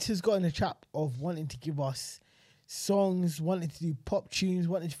Banks has got in the trap of wanting to give us songs, wanting to do pop tunes,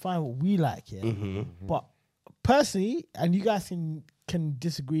 wanting to find what we like, yeah. But personally, and you guys can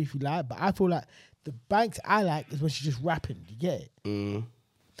disagree if you like, but I feel like the Banks I like is when she's just rapping. You get it?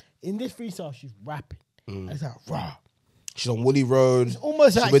 In this freestyle, she's rapping. And it's like raw. She's on Woody Road. It's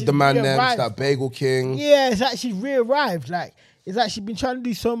almost She's like with she's the man there. re-arrived. She's that Bagel King. Yeah, it's like she's re-arrived. Like it's like she's been trying to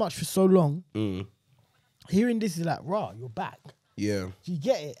do so much for so long. Hearing this is like raw. You're back. Yeah. You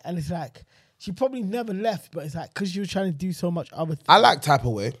get it, and it's like she probably never left, but it's like because she was trying to do so much other things. I like Type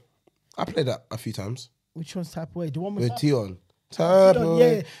Away. I played that a few times. Which one's Type Away? The one with With Type- Tion. Type Yeah,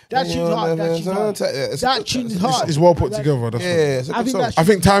 Away. that tune's hard. That tune's hard. That tune's hard. It's well put together. That's Yeah, what- it's a I good think song. that's- I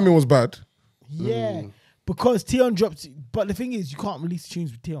think timing was bad. Yeah, because Tion dropped. But the thing is, you can't release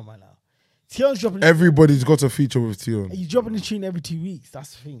tunes with Tion right now. Tion's dropping. Everybody's got a feature with Tion. He's dropping a tune every 2 weeks.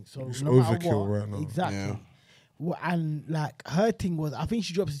 That's the thing. So It's no matter overkill what, right now. Exactly. Yeah. Well, and like her thing was, I think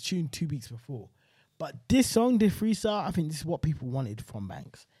she dropped a tune 2 weeks before. But this song, this freestyle, I think this is what people wanted from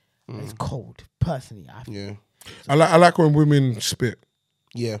Banks. It's cold, personally. I think. Yeah. I like when women spit.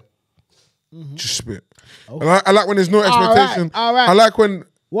 Yeah. Just spit. I like when there's no expectation. all right. I like when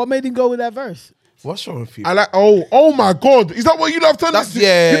What made him go with that verse? What's wrong with you? I like. Oh my God! Is that what you love to? That's You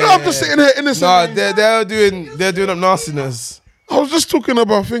yeah. don't have to sit in here innocent. Nah, they're doing up nastiness. I was just talking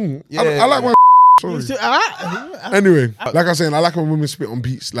about thing. Yeah. I like when. Sorry. So, Anyway, like I saying, I like when women spit on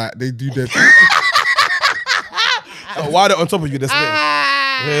beats. Like they do their. Why they on top of you? This thing.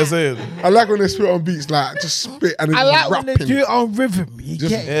 Yeah, I'm saying. I like when they spit on beats. Like just spit and it's I like when rapping. they do it on rhythm. You Just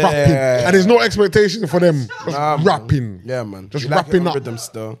get it? rapping, Yeah. and there's no expectation for them. Just Nah, man. rapping. Yeah, man. Just You like it rapping on up. rhythm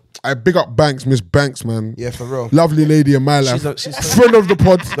still. I big up Banks, Miss Banks, man. Yeah, for real. Lovely lady in my life. she's- Friend of the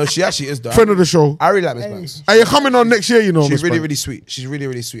pod. No, she actually is though. Friend of the show. I really like Miss Banks. Are you coming on next year? You know, She's Miss really, Banks? really sweet. She's really,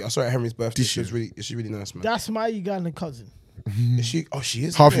 really sweet. I saw her at Henry's birthday. She's really nice, man. That's my Ugandan cousin. Is she? Oh, she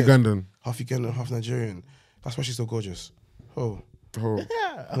is. half yeah. Ugandan. Half Ugandan, half Nigerian. That's why she's so gorgeous. Oh. Oh.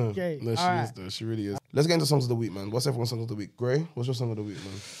 Yeah, okay. No, she all right. is though. She really is. Let's get into songs of the week, man. What's everyone's song of the week? Gray, what's your song of the week,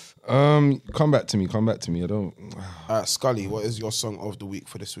 man? Come back to me. I don't. Scully, what is your song of the week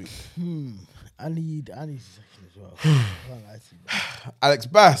for this week? I need a second as well. I can't lie to you. Alex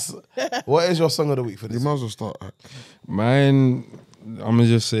Bass, what is your song of the week for You this might week? as well start. Mine. I'm gonna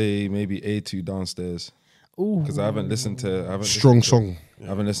just say maybe A2 Downstairs Ooh. because I haven't listened to. Strong song. I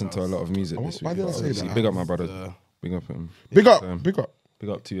haven't listened to a lot of music this Why week. did I but say obviously that? Big up my brother. Big up him. Big up, Um, big up. Big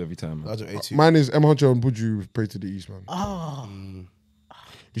up to you every time, man. Large of A2. Mine is M. Hunter and Buju with Pray to the East, man. Oh.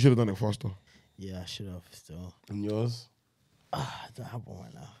 You should have done it faster. Yeah, I should have still. And yours? I don't have one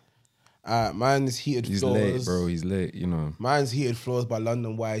right now. Mine is Heated He's Floors. late, bro. He's late. You know. Mine's Heated Floors by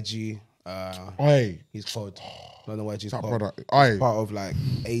London YG. Oi, He's cold. London YG's that cold. brother. Oi, Part of like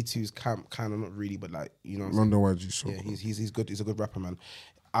A2's camp, kind of not really, but like, you know what I'm saying? London YG. So Yeah, he's good. He's a good rapper, man.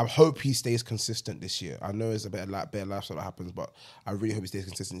 I hope he stays consistent this year. I know it's a better lifestyle that happens, but I really hope he stays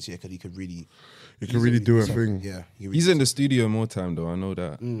consistent this year because he could really, you can really do a he's thing. Yeah, He's in the studio more time though. I know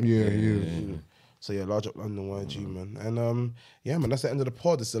that. Yeah, yeah. So yeah, large up London YG, man. And yeah, man, that's the end of the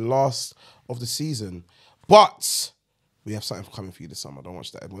pod. It's the last of the season, but we have something coming for you this summer. Don't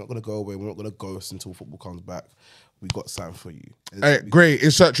watch that. We're not gonna go away. We're not gonna ghost until football comes back. We got something for you. Hey, great.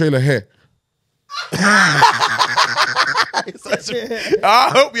 Insert trailer here.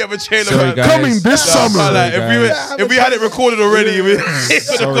 I hope we have a trailer. Sorry, man. guys. Coming this Sorry, summer. Like, guys. if we had it recorded already, we could have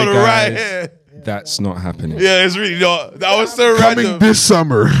Sorry, got it right guys. here. That's not happening. Yeah, it's really not. That was so Coming random. this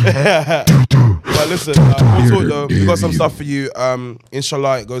summer. But listen, we'll talk though. We got some stuff for you.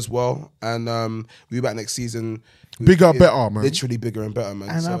 Inshallah, it goes well, and we'll be back next season. Bigger, better, man. Literally bigger and better, man.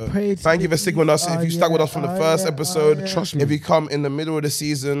 And I So pray to thank you for the sticking with us. Oh, If you stuck with us from the yeah. first Oh, yeah. episode, Oh, yeah. Trust me. if you come in the middle of the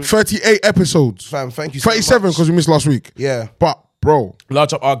season, 38 episodes. fam, thank you so 37 much. because we missed last week. Yeah. But, bro,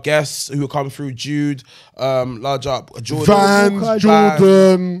 Large up our guests who come through, Jude, large up Jordan. Vans,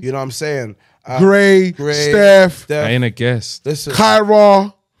 Jordan, You know what I'm saying? Gray, Steph, I ain't a guest. Listen,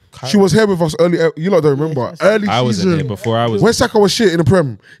 Kyra. She was here with us early. You lot don't remember. Early I wasn't season. here before I was. When Saka was shit in the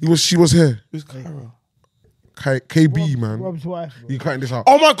Prem, she was here. who's Kyra? KB, man. Rob's wife. Bro. You cutting this out.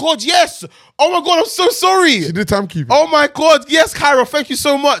 Oh my God, yes! Oh my God, I'm so sorry. She did timekeeping. Oh my God, yes, Kyra, thank you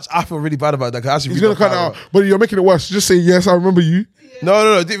so much. I feel really bad about that. 'Cause I actually He's really gonna love cut it Kyra. out. But you're making it worse. Just say, yes, I remember you.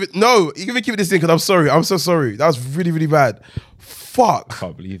 No, you can keep this in because I'm sorry. I'm so sorry. That was really, really bad. fuck?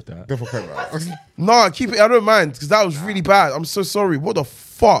 Can't believe that. Definitely that. Nah, keep it. I don't mind because that was really bad. I'm so sorry. What the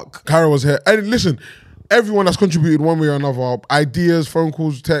fuck? Kara was here. And listen, everyone that's contributed one way or another, ideas, phone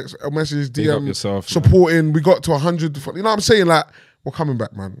calls, text, messages, Big up DM, yourself, supporting. We got to 100. You know what I'm saying? Like, we're coming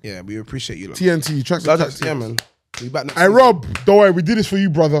back, man. Yeah, we appreciate you. Lot. TNT, tracks. Yeah, man. We back next Hey, season. Rob, don't worry, we did this for you,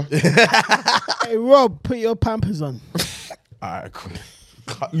 brother. Hey Rob, put your Pampers on. All right, cool.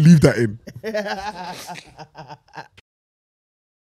 Leave that in.